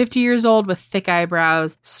 40 and 50 years old with thick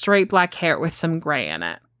eyebrows, straight black hair with some gray in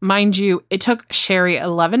it. Mind you, it took Sherri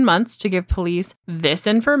 11 months to give police this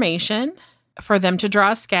information for them to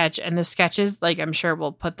draw a sketch. And the sketches, like I'm sure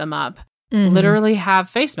we'll put them up, literally have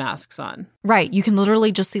face masks on. Right. You can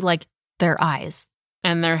literally just see like their eyes.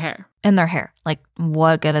 And their hair. Like,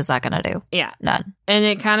 what good is that going to do? Yeah. None. And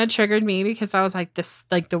it kind of triggered me because I was like, this,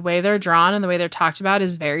 like the way they're drawn and the way they're talked about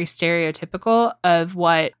is very stereotypical of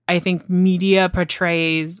what I think media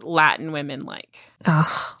portrays Latin women like.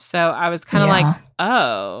 Ugh. So I was kind of like,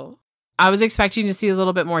 oh, I was expecting to see a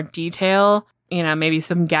little bit more detail, you know, maybe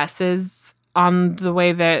some guesses on the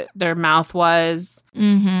way that their mouth was.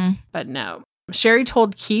 But no. Sherri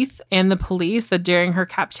told Keith and the police that during her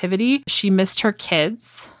captivity, she missed her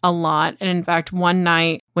kids a lot. And in fact, one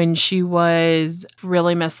night when she was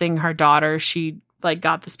really missing her daughter, she like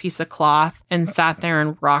got this piece of cloth and sat there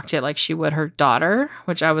and rocked it like she would her daughter,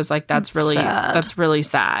 which I was like, that's really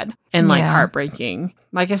sad and like heartbreaking.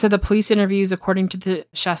 Like I said, the police interviews, according to the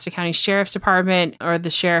Shasta County Sheriff's Department, or the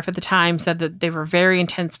sheriff at the time, said that they were very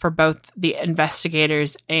intense for both the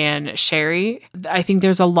investigators and Sherri. I think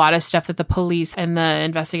there's a lot of stuff that the police and the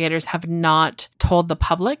investigators have not told the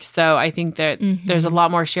public. So I think that there's a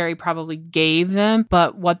lot more Sherri probably gave them.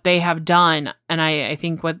 But what they have done, and I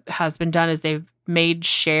think what has been done is they've made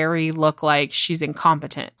Sherri look like she's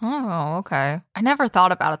incompetent. Oh, okay. I never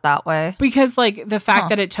thought about it that way. Because like the fact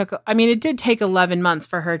that it did take 11 months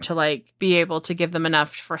for her to like be able to give them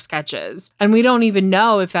enough for sketches. And we don't even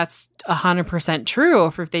know if that's 100% true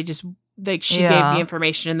or if they just like she gave the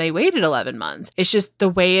information and they waited 11 months. It's just the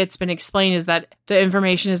way it's been explained is that the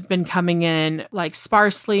information has been coming in like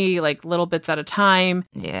sparsely, like little bits at a time.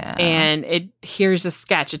 Yeah. And here's a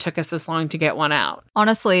sketch. It took us this long to get one out.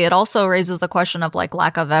 Honestly, it also raises the question of like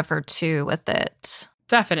lack of effort too with it.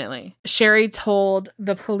 Definitely. Sherri told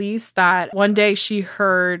the police that one day she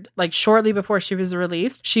heard, like shortly before she was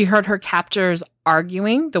released, she heard her captors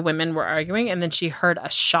arguing. The women were arguing. And then she heard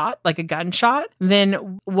a shot, like a gunshot.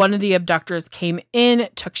 Then one of the abductors came in,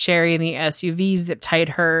 took Sherri in the SUV, zip-tied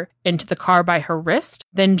her into the car by her wrist,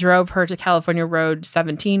 then drove her to California Road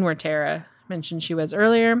 17, where Tara mentioned she was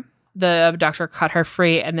earlier. The abductor cut her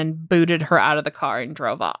free and then booted her out of the car and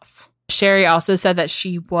drove off. Sherri also said that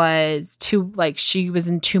she was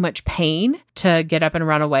in too much pain to get up and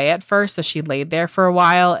run away at first. So she laid there for a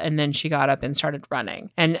while and then she got up and started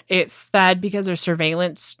running. And it's sad because there's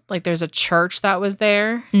surveillance, like there's a church that was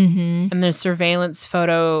there and the surveillance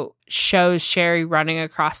photo shows Sherri running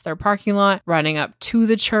across their parking lot, running up to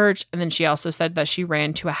the church. And then she also said that she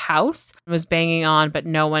ran to a house, was banging on, but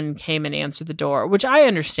no one came and answered the door, which I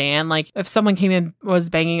understand. Like if someone came in, was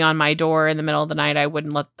banging on my door in the middle of the night, I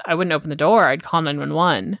wouldn't open the door. I'd call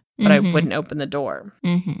 911. But I wouldn't open the door.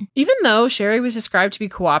 Even though Sherri was described to be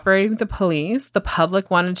cooperating with the police, the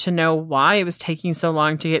public wanted to know why it was taking so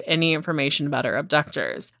long to get any information about her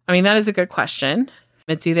abductors. I mean, that is a good question.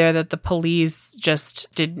 It's either that the police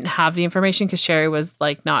just didn't have the information because Sherri was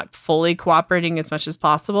like not fully cooperating as much as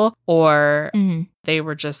possible, or they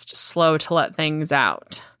were just slow to let things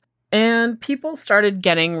out. And people started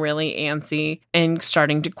getting really antsy and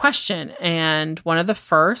starting to question. And one of the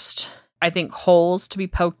first, I think, holes to be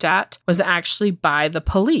poked at was actually by the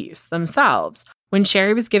police themselves. When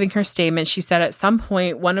Sherri was giving her statement, she said at some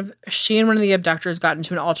point, she and one of the abductors got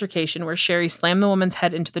into an altercation where Sherri slammed the woman's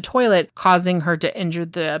head into the toilet, causing her to injure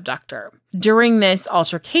the abductor. During this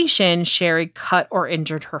altercation, Sherri cut or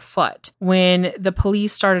injured her foot. When the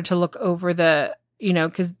police started to look over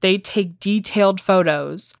because they take detailed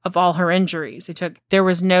photos of all her injuries. There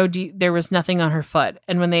was nothing on her foot.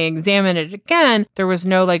 And when they examined it again, there was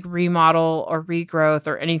no like remodel or regrowth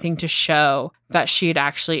or anything to show that she had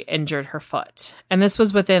actually injured her foot. And this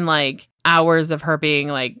was within like hours of her being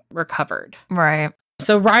like recovered. Right.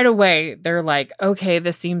 So right away, they're like, okay,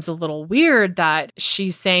 this seems a little weird that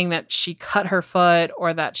she's saying that she cut her foot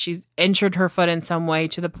or that she's injured her foot in some way,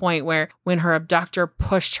 to the point where when her abductor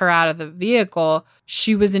pushed her out of the vehicle,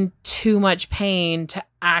 she was in too much pain to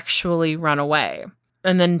actually run away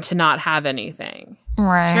and then to not have anything.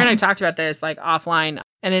 Right. Tara and I talked about this like offline,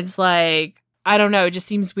 and it's like, I don't know, it just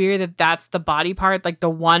seems weird that that's the body part, like the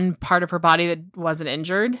one part of her body that wasn't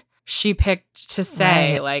injured. She picked to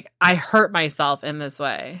say, like, I hurt myself in this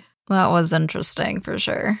way. That was interesting for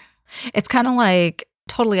sure. It's kind of like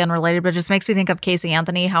totally unrelated, but it just makes me think of Casey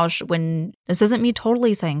Anthony, how when this isn't me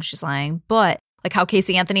totally saying she's lying, but like how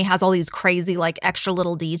Casey Anthony has all these crazy like extra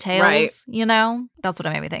little details, right. You know? That's what it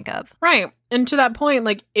made me think of. Right. And to that point,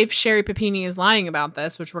 like if Sherri Papini is lying about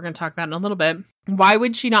this, which we're going to talk about in a little bit, why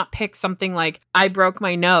would she not pick something like, I broke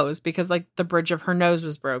my nose because like the bridge of her nose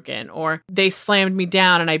was broken, or they slammed me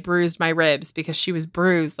down and I bruised my ribs, because she was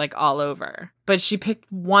bruised like all over. But she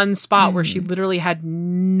picked one spot where she literally had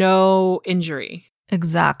no injury.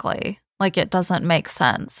 Exactly. Like, it doesn't make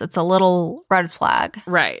sense. It's a little red flag.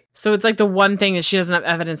 Right. So it's like the one thing that she doesn't have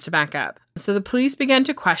evidence to back up. So the police began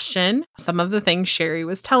to question some of the things Sherri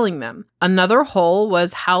was telling them. Another hole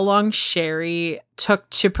was how long Sherri took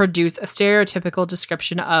to produce a stereotypical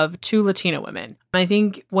description of two Latina women. I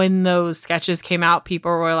think when those sketches came out,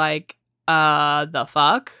 people were like, the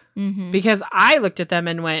fuck? Because I looked at them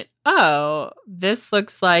and went, oh, this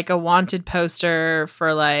looks like a wanted poster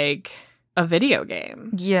for like a video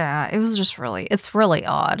game. Yeah, it's really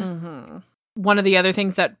odd. One of the other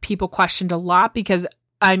things that people questioned a lot, because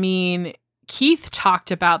I mean, Keith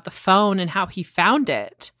talked about the phone and how he found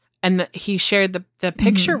it, and he shared the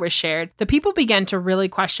picture was shared. The people began to really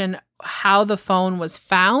question how the phone was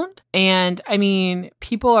found. And I mean,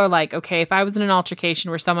 people are like, okay, if I was in an altercation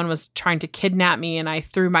where someone was trying to kidnap me and I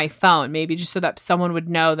threw my phone, maybe just so that someone would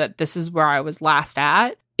know that this is where I was last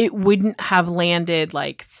at, it wouldn't have landed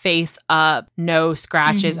like face up, no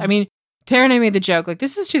scratches. I mean, Tara and I made the joke, like,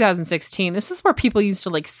 this is 2016. This is where people used to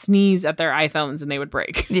like sneeze at their iPhones and they would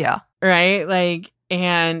break. Yeah. Right? Like,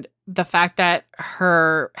 and the fact that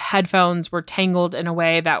her headphones were tangled in a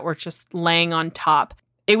way that were just laying on top.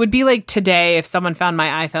 It would be like today if someone found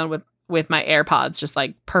my iPhone with my AirPods just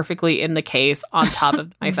like perfectly in the case on top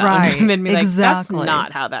of my phone. Right, and then be like, exactly. That's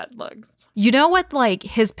not how that looks. You know what, like,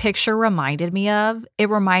 his picture reminded me of? It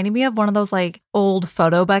reminded me of one of those, like, old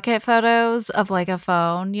photo bucket photos of, like, a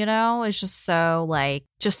phone, you know? It's just so, like,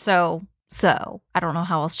 so. I don't know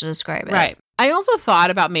how else to describe it. Right. I also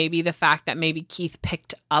thought about maybe the fact that maybe Keith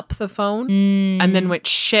picked up the phone and then went,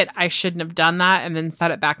 shit, I shouldn't have done that, and then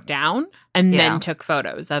set it back down and then took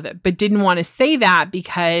photos of it, but didn't want to say that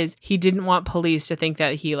because he didn't want police to think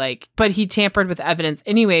that but he tampered with evidence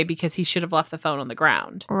anyway because he should have left the phone on the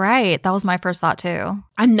ground. Right. That was my first thought too.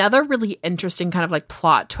 Another really interesting kind of like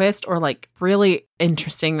plot twist, or like really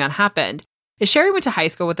interesting that happened, is Sherri went to high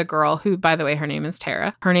school with a girl who, by the way, her name is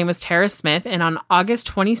Tara. Her name was Tara Smith. And on August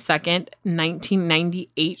 22nd,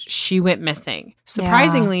 1998, she went missing.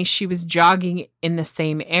 Surprisingly, she was jogging in the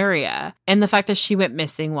same area. And the fact that she went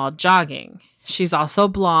missing while jogging. She's also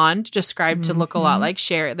blonde, described to look a lot like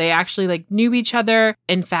Sherri. They actually like knew each other.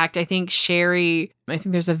 In fact, I think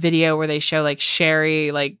there's a video where they show like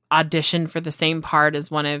Sherri like auditioned for the same part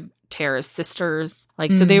as one of Tara's sisters.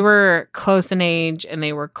 Like, so they were close in age and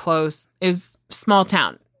they were close. It was small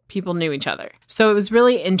town. people knew each other. So it was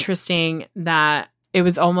really interesting that it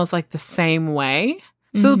was almost like the same way.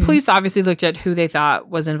 So the police obviously looked at who they thought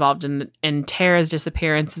was involved in Tara's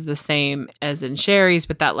disappearance is the same as in Sherri's,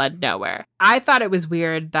 but that led nowhere. I thought it was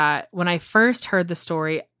weird that when I first heard the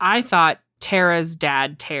story, I thought Tara's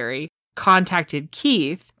dad, Terry, contacted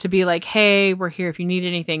Keith to be like, hey, we're here if you need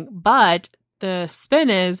anything. But the spin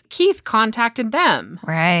is Keith contacted them.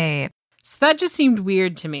 Right. So that just seemed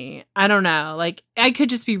weird to me. I don't know. Like, I could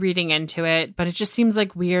just be reading into it, but it just seems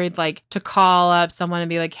like weird, like to call up someone and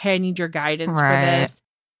be like, hey, I need your guidance for this.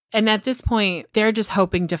 And at this point, they're just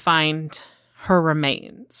hoping to find her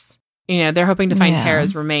remains. You know, they're hoping to find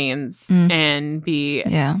Tara's remains and be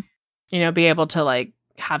able to like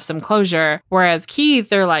have some closure. Whereas Keith,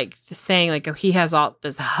 they're like saying like, oh, he has all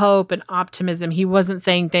this hope and optimism. He wasn't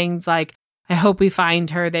saying things like, I hope we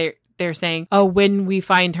find her. They're saying, oh, when we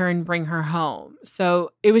find her and bring her home.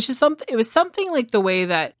 So it was just something like the way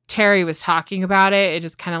that Terry was talking about it. It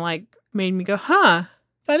just kind of like made me go, huh,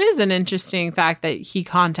 that is an interesting fact that he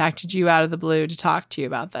contacted you out of the blue to talk to you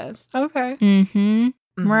about this. Okay.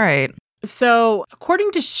 Right. So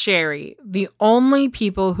according to Sherri, the only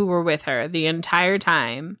people who were with her the entire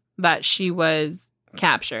time that she was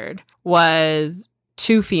captured was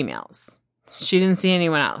 2 females. She didn't see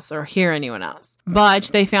anyone else or hear anyone else. But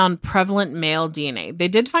they found prevalent male DNA. They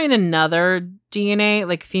did find another DNA,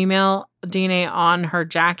 like female DNA on her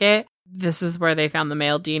jacket. This is where they found the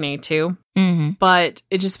male DNA too. But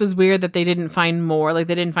it just was weird that they didn't find more. Like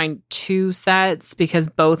they didn't find 2 sets because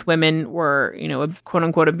both women were, you know, quote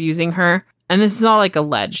unquote abusing her. And this is all like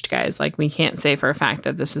alleged, guys. Like we can't say for a fact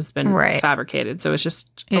that this has been fabricated. So it's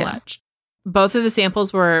just alleged. Both of the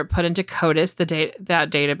samples were put into CODIS, that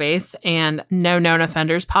database, and no known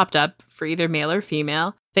offenders popped up for either male or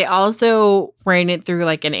female. They also ran it through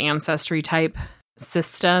like an ancestry type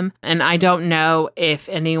system, and I don't know if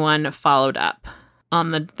anyone followed up on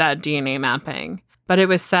that DNA mapping. But it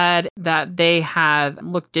was said that they have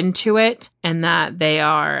looked into it and that they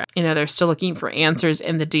are, you know, they're still looking for answers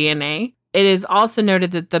in the DNA. It is also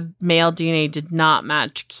noted that the male DNA did not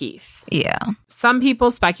match Keith. Yeah. Some people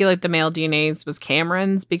speculate the male DNA's was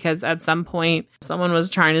Cameron's because at some point someone was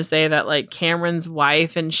trying to say that like Cameron's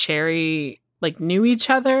wife and Sherri like knew each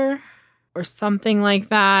other or something like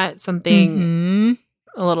that. Something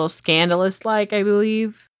a little scandalous like, I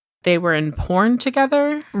believe. They were in porn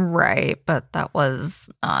together. Right, but that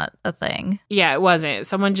was not a thing. Yeah, it wasn't.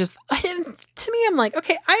 Someone just, to me, I'm like,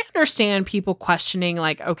 okay, I understand people questioning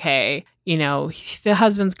like, okay, you know, the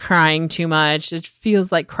husband's crying too much. It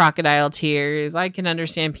feels like crocodile tears. I can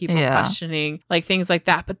understand people questioning like things like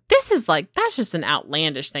that. But this is like, that's just an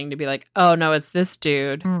outlandish thing to be like, oh no, it's this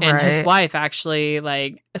dude. And his wife actually,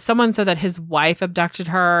 like, someone said that his wife abducted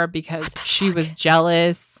her because she was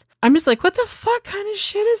jealous. I'm just like, what the fuck kind of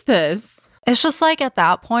shit is this? It's just like at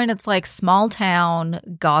that point, it's like small town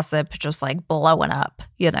gossip just like blowing up,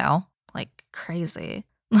 you know, like crazy.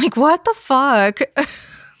 Like, what the fuck?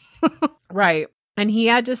 Right. And he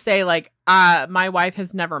had to say like, my wife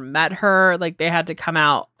has never met her. Like they had to come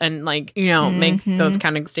out and like, you know, make those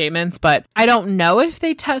kind of statements. But I don't know if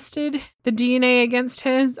they tested the DNA against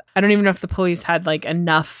his. I don't even know if the police had like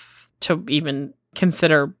enough to even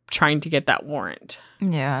consider trying to get that warrant.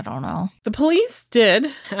 Yeah, I don't know. The police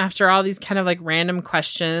did, after all these kind of like random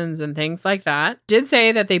questions and things like that, did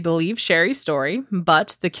say that they believe Sherri's story,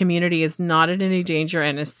 but the community is not in any danger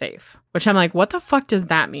and is safe. Which I'm like, what the fuck does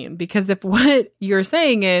that mean? Because if what you're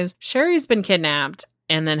saying is Sherri's been kidnapped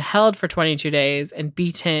and then held for 22 days and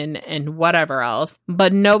beaten and whatever else,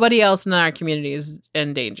 but nobody else in our community is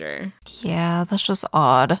in danger. Yeah, that's just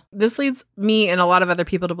odd. This leads me and a lot of other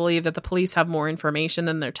people to believe that the police have more information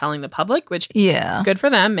than they're telling the public, which good for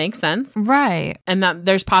them, makes sense. Right. And that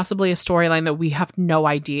there's possibly a storyline that we have no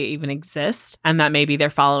idea even exists, and that maybe they're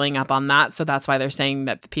following up on that, so that's why they're saying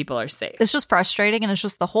that the people are safe. It's just frustrating, and it's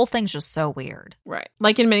just the whole thing's just so weird. Right.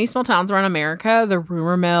 Like in many small towns around America, the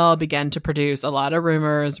rumor mill began to produce a lot of rumors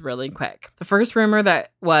really quick. The first rumor that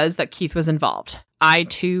Keith was involved. I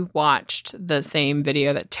too watched the same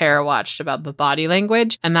video that Tara watched about the body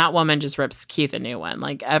language, and that woman just rips Keith a new one.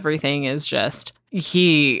 Like everything is just,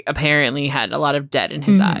 he apparently had a lot of dead in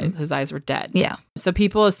his eyes. His eyes were dead. Yeah. So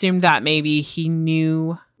people assumed that maybe he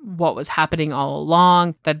knew what was happening all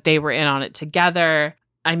along, that they were in on it together.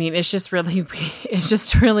 I mean, it's just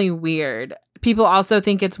really weird. People also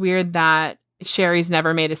think it's weird that Sherri's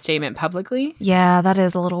never made a statement publicly. Yeah, that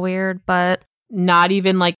is a little weird, but not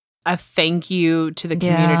even like a thank you to the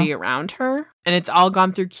community around her. And it's all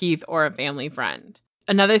gone through Keith or a family friend.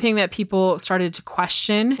 Another thing that people started to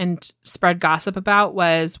question and spread gossip about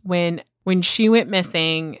was when When she went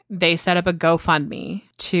missing, they set up a GoFundMe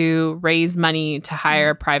to raise money to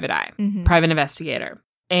hire a private investigator.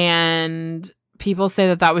 And people say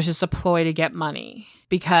that that was just a ploy to get money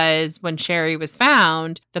because when Sherri was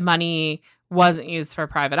found, the money wasn't used for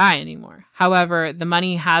private eye anymore. However, the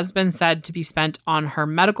money has been said to be spent on her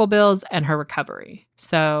medical bills and her recovery.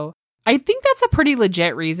 So I think that's a pretty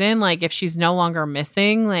legit reason. Like, if she's no longer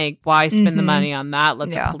missing, like, why spend the money on that? Let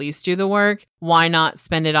the police do the work. Why not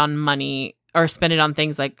spend it on money or spend it on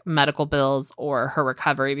things like medical bills or her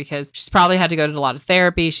recovery? Because she's probably had to go to a lot of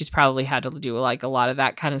therapy. She's probably had to do like a lot of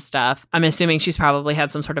that kind of stuff. I'm assuming she's probably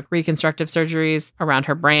had some sort of reconstructive surgeries around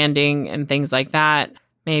her branding and things like that.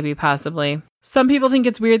 Maybe, possibly. Some people think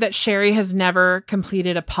it's weird that Sherri has never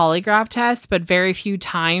completed a polygraph test, but very few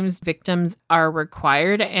times victims are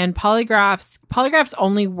required. And polygraphs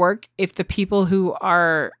only work if the people who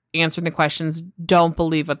are answering the questions don't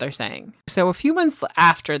believe what they're saying. So a few months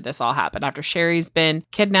after this all happened, after Sherri's been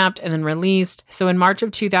kidnapped and then released, so in March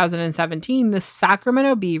of 2017, the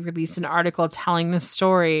Sacramento Bee released an article telling the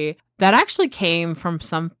story that actually came from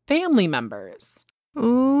some family members.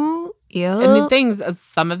 Ooh, yeah. And the things,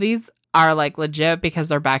 some of these are like legit because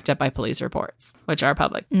they're backed up by police reports, which are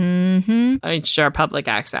public. Which are public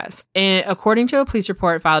access. And according to a police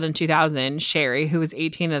report filed in 2000, Sherri, who was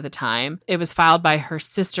 18 at the time, it was filed by her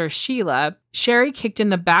sister Sheila. Sherri kicked in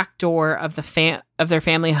the back door of their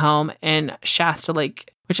family home in Shasta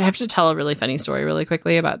Lake, which I have to tell a really funny story really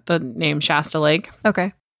quickly about the name Shasta Lake.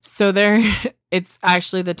 Okay. So it's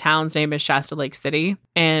actually, the town's name is Shasta Lake City.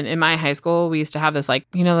 And in my high school, we used to have this like,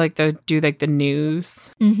 you know, like the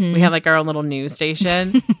news. We had like our own little news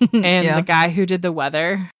station. And the guy who did the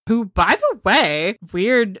weather, who, by the way,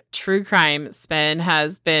 weird true crime spin,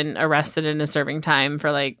 has been arrested and is serving time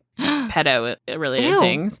for like pedo related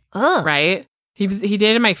things. Right? He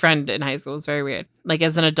dated my friend in high school. It was very weird. Like,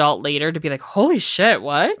 as an adult later, to be like, holy shit,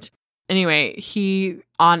 what? Anyway,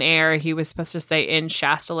 on air, he was supposed to say in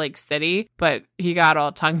Shasta Lake City, but he got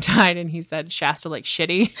all tongue-tied and he said Shasta Lake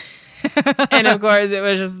Shitty. And of course, it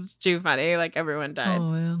was just too funny. Like, everyone died.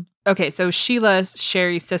 Oh, man. Okay, so Sheila,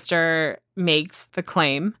 Sherri's sister, makes the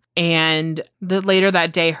claim. And later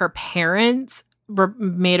that day, her parents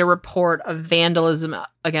made a report of vandalism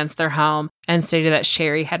against their home and stated that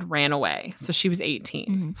Sherri had ran away. So she was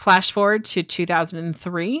 18. Flash forward to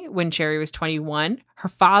 2003 when Sherri was 21. Her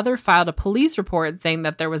father filed a police report saying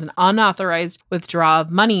that there was an unauthorized withdrawal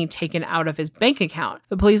of money taken out of his bank account.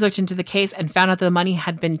 The police looked into the case and found out that the money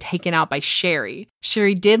had been taken out by Sherri.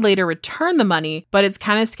 Sherri did later return the money, but it's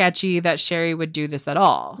kind of sketchy that Sherri would do this at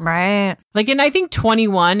all. Right. Like, and I think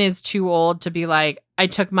 21 is too old to be like, I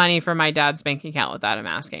took money from my dad's bank account without him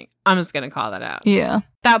asking. I'm just going to call that out. Yeah.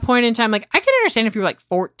 That point in time, like, I can understand if you were like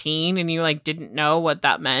 14 and you like didn't know what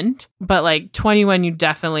that meant, but like 21, you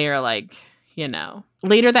definitely are like, you know.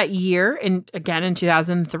 Later that year, and again in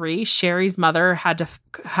 2003, Sherri's mother had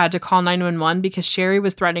to call 911 because Sherri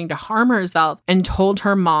was threatening to harm herself and told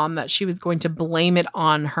her mom that she was going to blame it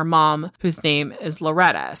on her mom, whose name is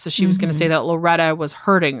Loretta. So she was going to say that Loretta was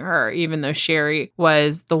hurting her, even though Sherri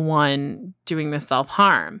was the one doing the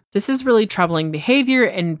self-harm. This is really troubling behavior,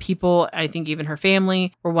 and people, I think even her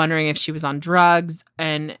family, were wondering if she was on drugs.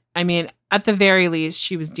 And I mean, at the very least,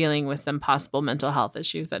 she was dealing with some possible mental health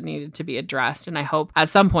issues that needed to be addressed. And I hope at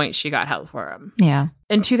some point she got help for them. Yeah.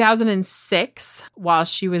 In 2006, while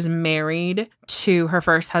she was married to her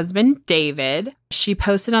first husband, David, she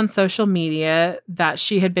posted on social media that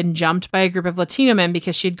she had been jumped by a group of Latino men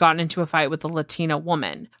because she had gotten into a fight with a Latina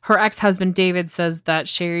woman. Her ex-husband, David, says that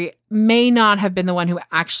Sherri may not have been the one who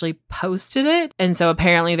actually posted it. And so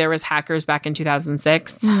apparently there was hackers back in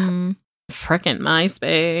 2006. Frickin'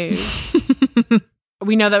 MySpace.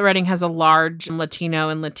 We know that Redding has a large Latino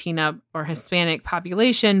and Latina or Hispanic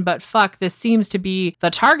population, but fuck, this seems to be the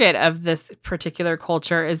target of this particular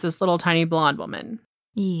culture, is this little tiny blonde woman.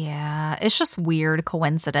 Yeah, it's just weird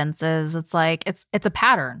coincidences. It's like, it's a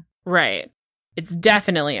pattern. Right. It's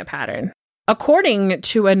definitely a pattern. According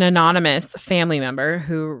to an anonymous family member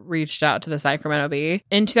who reached out to the Sacramento Bee,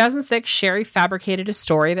 in 2006, Sherri fabricated a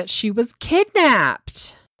story that she was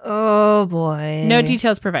kidnapped. Oh, boy. No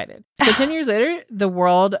details provided. So 10 years later, the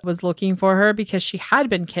world was looking for her because she had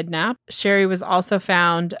been kidnapped. Sherri was also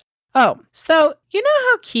found. Oh, so you know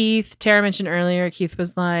how Tara mentioned earlier, Keith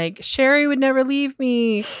was like, Sherri would never leave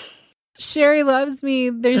me. Sherri loves me.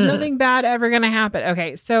 There's nothing bad ever going to happen.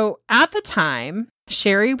 Okay, so at the time,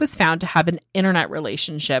 Sherri was found to have an internet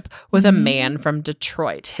relationship with a man from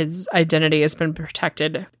Detroit. His identity has been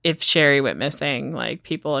protected. If Sherri went missing, like,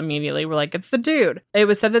 people immediately were like, it's the dude. It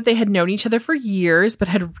was said that they had known each other for years, but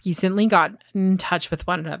had recently gotten in touch with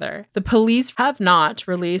one another. The police have not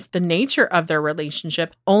released the nature of their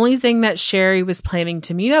relationship, only saying that Sherri was planning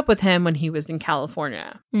to meet up with him when he was in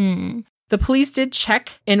California. The police did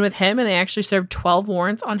check in with him, and they actually served 12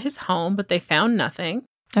 warrants on his home, but they found nothing.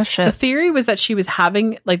 Oh, shit. The theory was that she was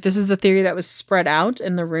having, like, this is the theory that was spread out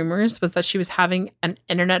in the rumors, was that she was having an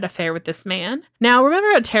internet affair with this man. Now, remember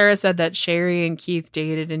how Tara said that Sherri and Keith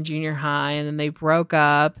dated in junior high, and then they broke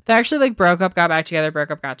up? They actually, like, broke up, got back together,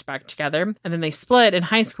 broke up, got back together, and then they split in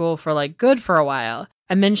high school for, like, good for a while.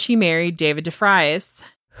 And then she married David DeFries,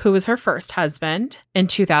 who was her first husband, in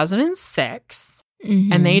 2006.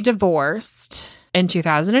 And they divorced in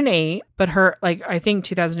 2008, but her, like, I think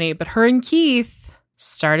 2008, but her and Keith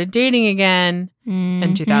started dating again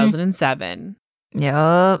in 2007.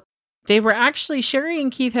 Yup. They were actually, Sherri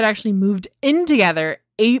and Keith had actually moved in together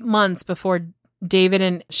 8 months before David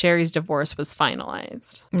and Sherri's divorce was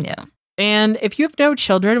finalized. Yeah. And if you have no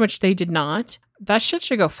children, which they did not, that shit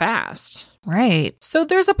should go fast. Right. So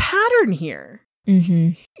there's a pattern here.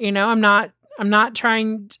 You know, I'm not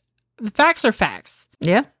trying to, the facts are facts.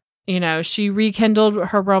 Yeah. You know, she rekindled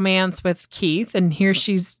her romance with Keith, and here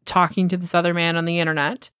she's talking to this other man on the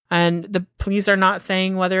internet. And the police are not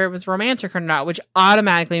saying whether it was romantic or not, which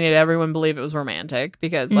automatically made everyone believe it was romantic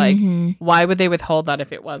because, like, why would they withhold that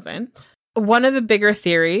if it wasn't? One of the bigger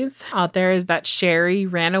theories out there is that Sherri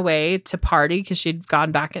ran away to party because she'd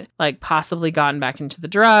gone back, possibly gotten back into the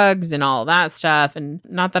drugs and all that stuff. And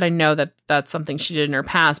not that I know that that's something she did in her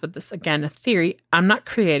past, but this, again, a theory. I'm not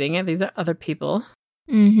creating it. These are other people.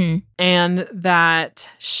 And that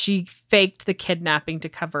she faked the kidnapping to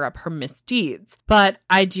cover up her misdeeds. But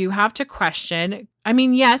I do have to question. I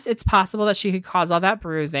mean, yes, it's possible that she could cause all that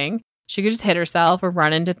bruising. She could just hit herself or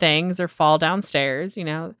run into things or fall downstairs, you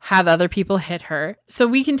know, have other people hit her. So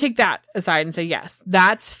we can take that aside and say, yes,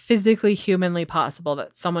 that's physically, humanly possible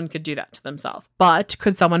that someone could do that to themselves. But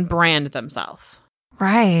could someone brand themselves?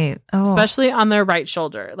 Right. Oh. Especially on their right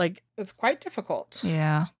shoulder. Like, it's quite difficult.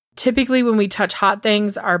 Yeah. Typically, when we touch hot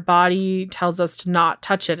things, our body tells us to not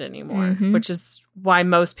touch it anymore, which is why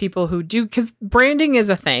most people who do, because branding is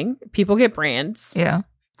a thing. People get brands. Yeah.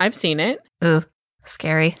 I've seen it. Ugh.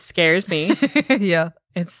 Scary. It scares me. Yeah.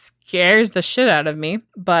 It scares the shit out of me.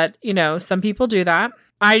 But, you know, some people do that.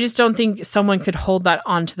 I just don't think someone could hold that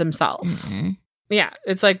onto themselves. Yeah.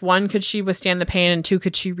 It's like, one, could she withstand the pain? And two,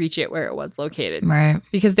 could she reach it where it was located? Right.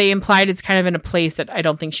 Because they implied it's kind of in a place that I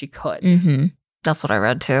don't think she could. That's what I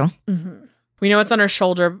read too. We know it's on her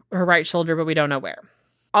shoulder, her right shoulder, but we don't know where.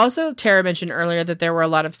 Also, Tara mentioned earlier that there were a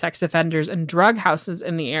lot of sex offenders and drug houses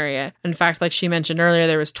in the area. In fact, like she mentioned earlier,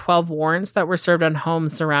 there was 12 warrants that were served on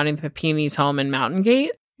homes surrounding the Papini's home in Mountain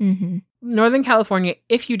Gate. Northern California,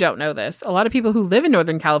 if you don't know this, a lot of people who live in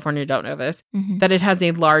Northern California don't know this, that it has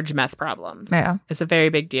a large meth problem. Yeah. It's a very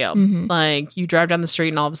big deal. Like, you drive down the street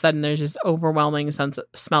and all of a sudden there's this overwhelming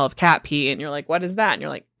smell of cat pee, and you're like, what is that? And you're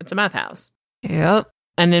like, it's a meth house. Yep.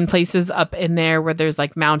 And in places up in there where there's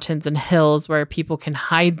like mountains and hills where people can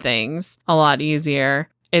hide things a lot easier,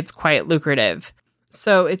 it's quite lucrative.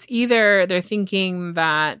 So it's either they're thinking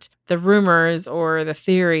that the rumors or the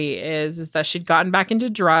theory is that she'd gotten back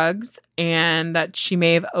into drugs and that she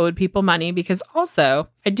may have owed people money, because also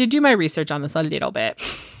I did do my research on this a little bit.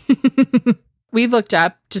 We looked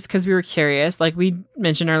up, just because we were curious, like we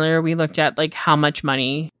mentioned earlier, we looked at like how much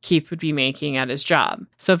money Keith would be making at his job.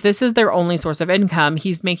 So if this is their only source of income,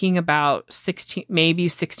 he's making about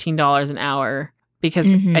 $16 an hour, because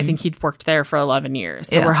I think he'd worked there for 11 years.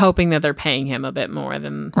 So we're hoping that they're paying him a bit more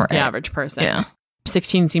than the average person. Yeah.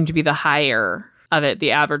 16 seemed to be the higher of it.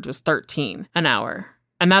 The average was 13 an hour.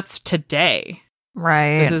 And that's today.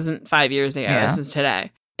 Right. This isn't 5 years ago. This is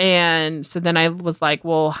today. And so then I was like,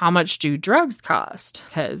 well, how much do drugs cost?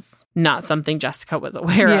 Because not something Jessica was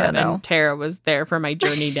aware of. No. And Tara was there for my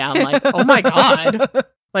journey down, like, oh my God.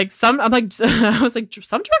 Like I was like,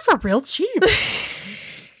 some drugs are real cheap.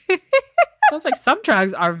 I was like, some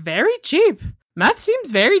drugs are very cheap. Meth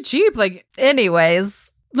seems very cheap. Like,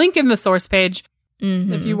 anyways, link in the source page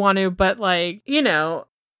if you want to. But like, you know,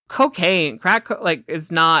 cocaine, crack,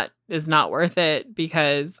 is not worth it,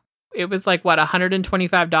 because it was like, what,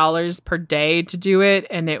 $125 per day to do it.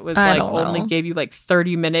 And it was like only gave you like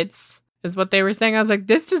 30 minutes is what they were saying. I was like,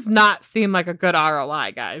 this does not seem like a good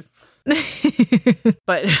ROI, guys.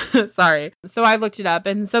 But sorry. So I looked it up.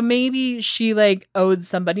 And so maybe she like owed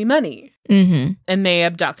somebody money and they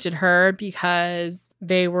abducted her because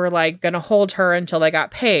they were like going to hold her until they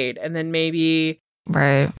got paid. And then maybe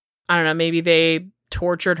Right. I don't know, maybe they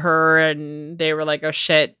tortured her and they were like, oh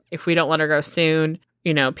shit, if we don't let her go soon,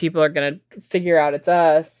 you know, people are going to figure out it's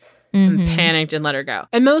us. And panicked and let her go.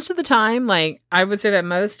 And most of the time, like, I would say that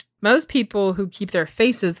most people who keep their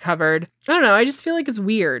faces covered, I don't know, I just feel like it's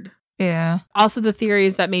weird. Yeah. Also, the theory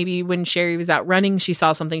is that maybe when Sherri was out running, she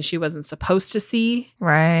saw something she wasn't supposed to see.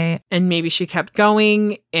 Right. And maybe she kept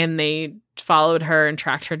going and they followed her and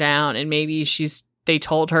tracked her down. And maybe they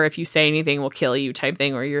told her, if you say anything, we'll kill you type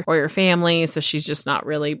thing, or your family. So she's just not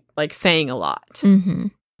really like saying a lot.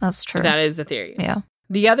 That's true. That is a theory. Yeah.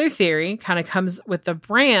 The other theory kind of comes with the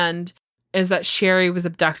brand is that Sherri was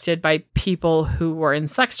abducted by people who were in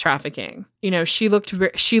sex trafficking. You know, she looked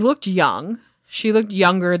young. She looked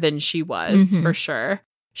younger than she was, for sure.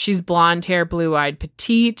 She's blonde hair, blue-eyed,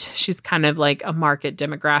 petite. She's kind of like a market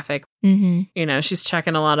demographic. You know, she's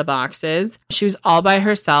checking a lot of boxes. She was all by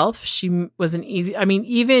herself. She was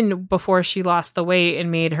even before she lost the weight and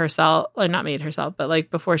but like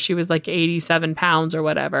before she was like 87 pounds or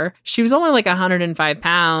whatever, she was only like 105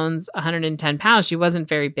 pounds, 110 pounds. She wasn't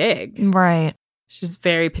very big. Right. She's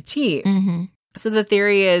very petite. So the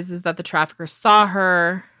theory is that the traffickers saw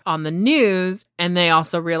her on the news and they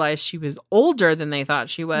also realized she was older than they thought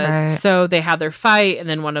she was. Right. So they had their fight and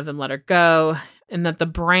then one of them let her go, and that the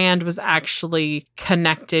brand was actually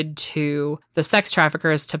connected to the sex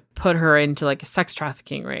traffickers to put her into like a sex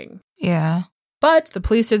trafficking ring. Yeah. But the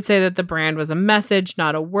police did say that the brand was a message,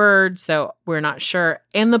 not a word, so we're not sure.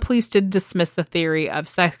 And the police did dismiss the theory of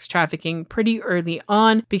sex trafficking pretty early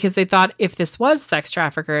on because they thought if this was sex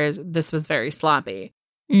traffickers, this was very sloppy.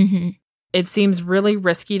 It seems really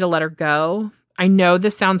risky to let her go. I know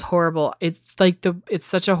this sounds horrible. It's like it's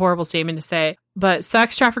such a horrible statement to say, but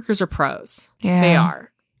sex traffickers are pros. Yeah. They are.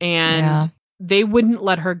 And they wouldn't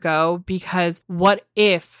let her go because what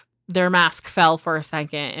if their mask fell for a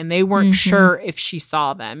second and they weren't sure if she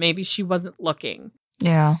saw them? Maybe she wasn't looking.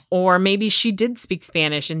 Yeah. Or maybe she did speak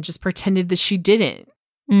Spanish and just pretended that she didn't.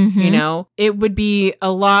 You know, it would be a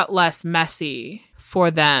lot less messy for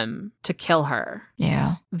them to kill her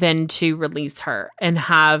than to release her and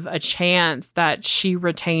have a chance that she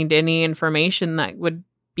retained any information that would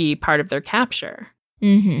be part of their capture.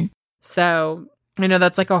 So I know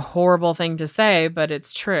that's like a horrible thing to say, but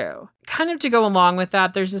it's true. Kind of to go along with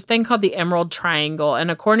that, there's this thing called the Emerald Triangle.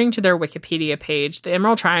 And according to their Wikipedia page, the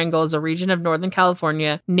Emerald Triangle is a region of Northern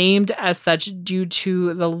California named as such due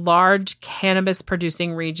to the large cannabis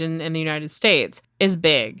producing region in the United States. Is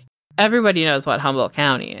big. Everybody knows what Humboldt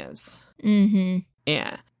County is.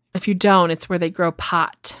 Yeah. If you don't, it's where they grow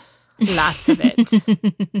pot. Lots of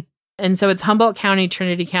it. And so it's Humboldt County,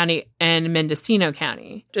 Trinity County, and Mendocino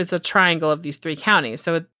County. It's a triangle of these three counties.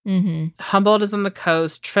 So Humboldt is on the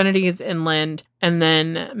coast, Trinity is inland, and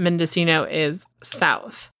then Mendocino is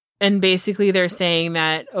south. And basically they're saying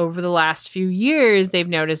that over the last few years, they've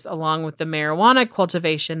noticed, along with the marijuana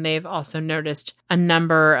cultivation, they've also noticed a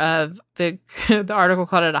number of the article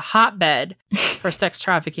called it a hotbed for sex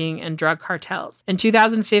trafficking and drug cartels. In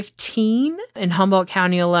 2015, in Humboldt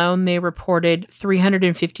County alone, they reported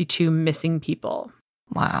 352 missing people.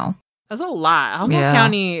 Wow. That's a lot. Humboldt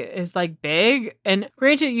County is like big. And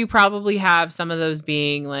granted, you probably have some of those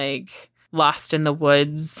being like lost in the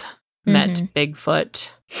woods, met Bigfoot,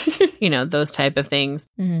 you know, those type of things.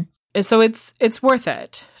 So it's worth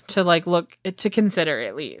it to like look to consider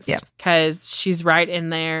at least. Yeah. Because she's right in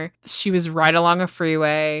there. She was right along a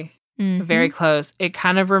freeway. Very close. It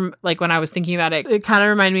kind of like when I was thinking about it, it kind of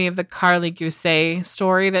reminded me of the Carly Gousset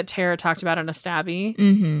story that Tara talked about in A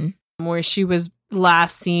Stabby, where she was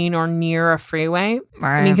last seen or near a freeway.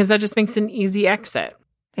 Right. I mean, because that just makes an easy exit.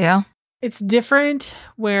 Yeah. It's different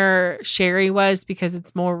where Sherri was because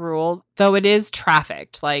it's more rural, though it is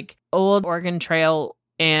trafficked. Like Old Oregon Trail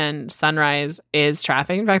and Sunrise is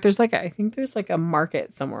trafficked. In fact, I think there's like a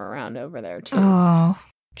market somewhere around over there too. Oh,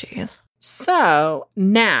 jeez. So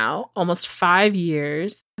now, almost 5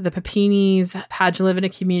 years, the Papinis had to live in a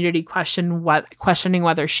community questioning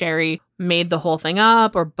whether Sherri made the whole thing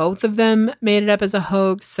up or both of them made it up as a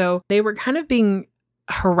hoax. So they were kind of being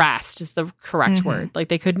harassed is the correct word. Like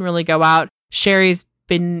they couldn't really go out. Sherri's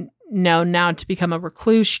been known now to become a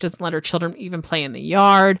recluse. She doesn't let her children even play in the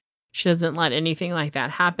yard. She doesn't let anything like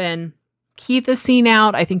that happen. Keith is seen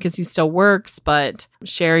out, I think, because he still works, but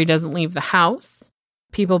Sherri doesn't leave the house.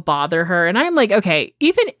 People bother her. And I'm like, okay,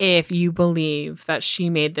 even if you believe that she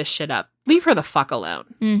made this shit up, leave her the fuck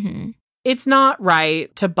alone. It's not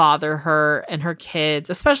right to bother her and her kids,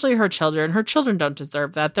 especially her children. Her children don't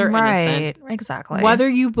deserve that. They're innocent. Exactly. Whether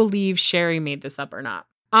you believe Sherri made this up or not.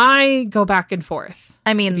 I go back and forth.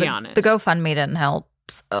 I mean, to be honest. The GoFundMe didn't help,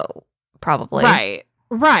 so probably. Right.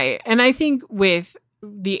 Right. And I think with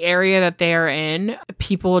the area that they are in,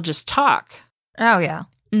 people just talk. Oh, yeah.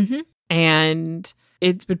 Mm-hmm. And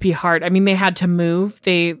it would be hard. I mean, they had to move.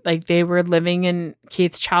 They were living in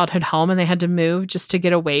Keith's childhood home and they had to move just to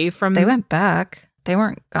get away from... They went back. They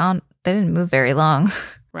weren't gone. They didn't move very long.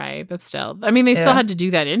 Right. But still, I mean, they still had to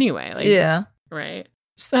do that anyway. Like, yeah. Right.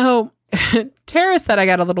 So Tara said I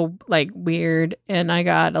got a little like weird and I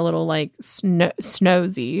got a little like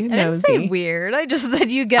nosy. I didn't say weird. I just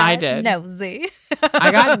said you got nosy.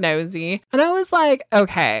 I got nosy. And I was like,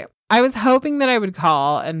 okay. I was hoping that I would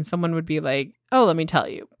call and someone would be like, oh, let me tell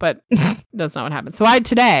you. But that's not what happened. So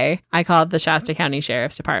today I called the Shasta County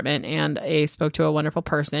Sheriff's Department and I spoke to a wonderful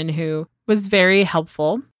person who was very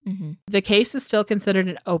helpful. Mm-hmm. The case is still considered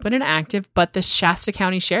an open and active, but the Shasta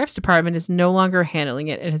County Sheriff's Department is no longer handling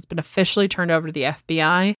it. It has been officially turned over to the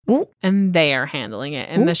FBI, and they are handling it.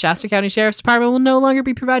 And the Shasta County Sheriff's Department will no longer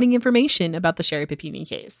be providing information about the Sherri Papini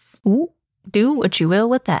case. Do what you will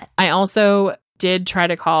with that. I also did try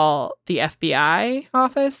to call the FBI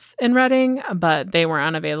office in Reading, but they were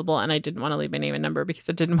unavailable, and I didn't want to leave my name and number because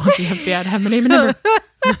I didn't want the FBI to have my name and number.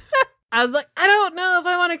 I was like, I don't know if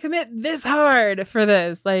I want to commit this hard for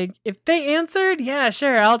this. Like, if they answered, yeah,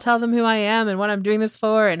 sure, I'll tell them who I am and what I'm doing this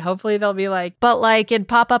for, and hopefully they'll be like... But, like, it'd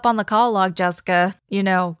pop up on the call log, Jessica. You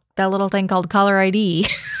know, that little thing called caller ID.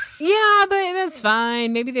 Yeah, but that's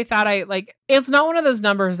fine. Maybe they thought it's not one of those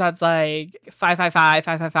numbers that's like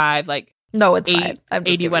 555, like... No, it's fine.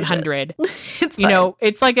 8100. It's fine. You know,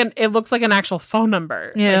 it's like it looks like an actual phone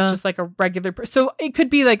number. Yeah. Like just like a regular so it could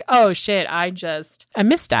be like, oh shit, I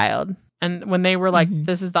misdialed. And when they were like,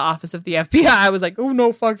 this is the office of the FBI, I was like, oh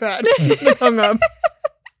no, fuck that. Hung up.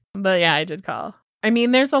 But yeah, I did call. I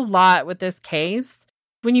mean, there's a lot with this case.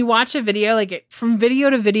 When you watch a video, like from video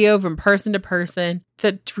to video, from person to person,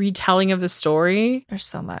 the retelling of the story. There's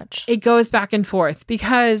so much. It goes back and forth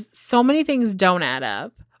because so many things don't add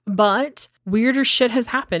up. But weirder shit has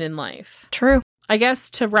happened in life. True. I guess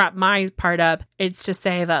to wrap my part up, it's to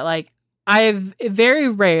say that like very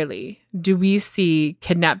rarely do we see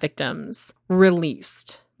kidnap victims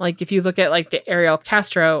released. Like if you look at like the Ariel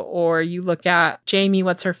Castro or you look at Jamie,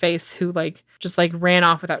 what's her face, who like just like ran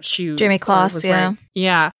off without shoes. Jamie Kloss, yeah.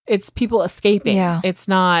 Yeah. It's people escaping. Yeah. It's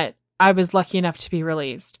not, I was lucky enough to be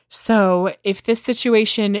released. So if this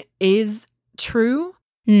situation is true,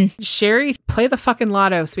 Sherri, play the fucking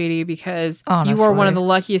lotto, sweetie, because honestly, you are one of the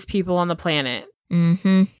luckiest people on the planet.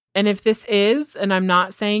 Mm-hmm. And if this is, and I'm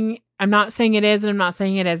not saying it is, and I'm not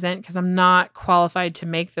saying it isn't, because I'm not qualified to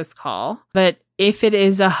make this call. But if it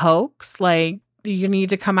is a hoax, like you need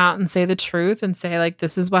to come out and say the truth and say like,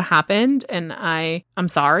 this is what happened. And I'm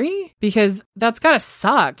sorry, because that's gotta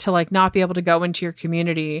suck to like not be able to go into your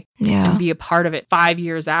community and be a part of it 5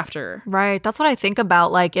 years after. Right. That's what I think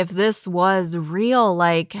about. Like if this was real,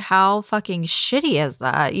 like how fucking shitty is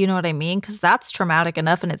that? You know what I mean? Because that's traumatic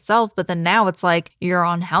enough in itself. But then now it's like you're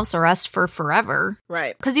on house arrest for forever.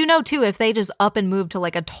 Right. Because you know, too, if they just up and move to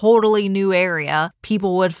like a totally new area,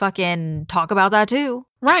 people would fucking talk about that too.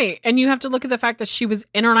 Right. And you have to look at the fact that she was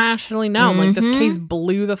internationally known. Like this case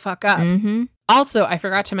blew the fuck up. Also, I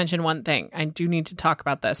forgot to mention one thing. I do need to talk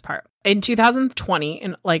about this part. In 2020,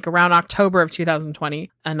 in like around October of 2020,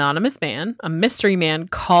 anonymous man, a mystery man,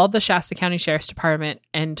 called the Shasta County Sheriff's Department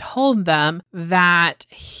and told them that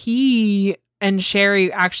he and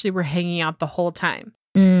Sherri actually were hanging out the whole time.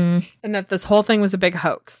 And that this whole thing was a big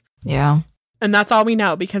hoax. Yeah. And that's all we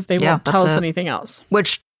know because they won't tell us anything else.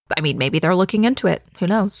 Which, I mean, maybe they're looking into it. Who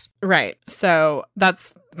knows? Right. So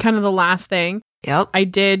that's kind of the last thing. Yep.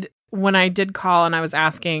 When I did call and I was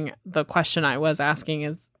asking, the question I was asking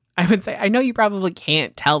is, I would say, I know you probably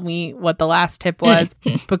can't tell me what the last tip was,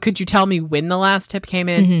 but could you tell me when the last tip came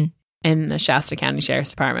in? And the Shasta County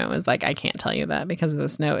Sheriff's Department was like, I can't tell you that because of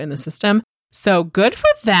this note in the system. So good for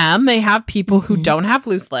them. They have people who don't have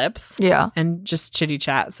loose lips. Yeah. And just chitty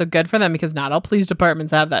chat. So good for them because not all police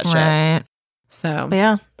departments have that shit. Right. So but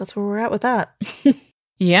yeah, that's where we're at with that.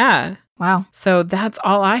 Yeah. Wow. So that's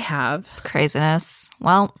all I have. It's craziness.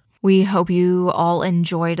 Well, we hope you all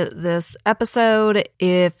enjoyed this episode.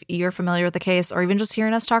 If you're familiar with the case or even just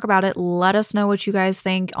hearing us talk about it, let us know what you guys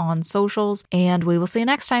think on socials, and we will see you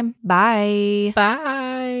next time. Bye.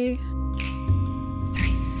 Bye.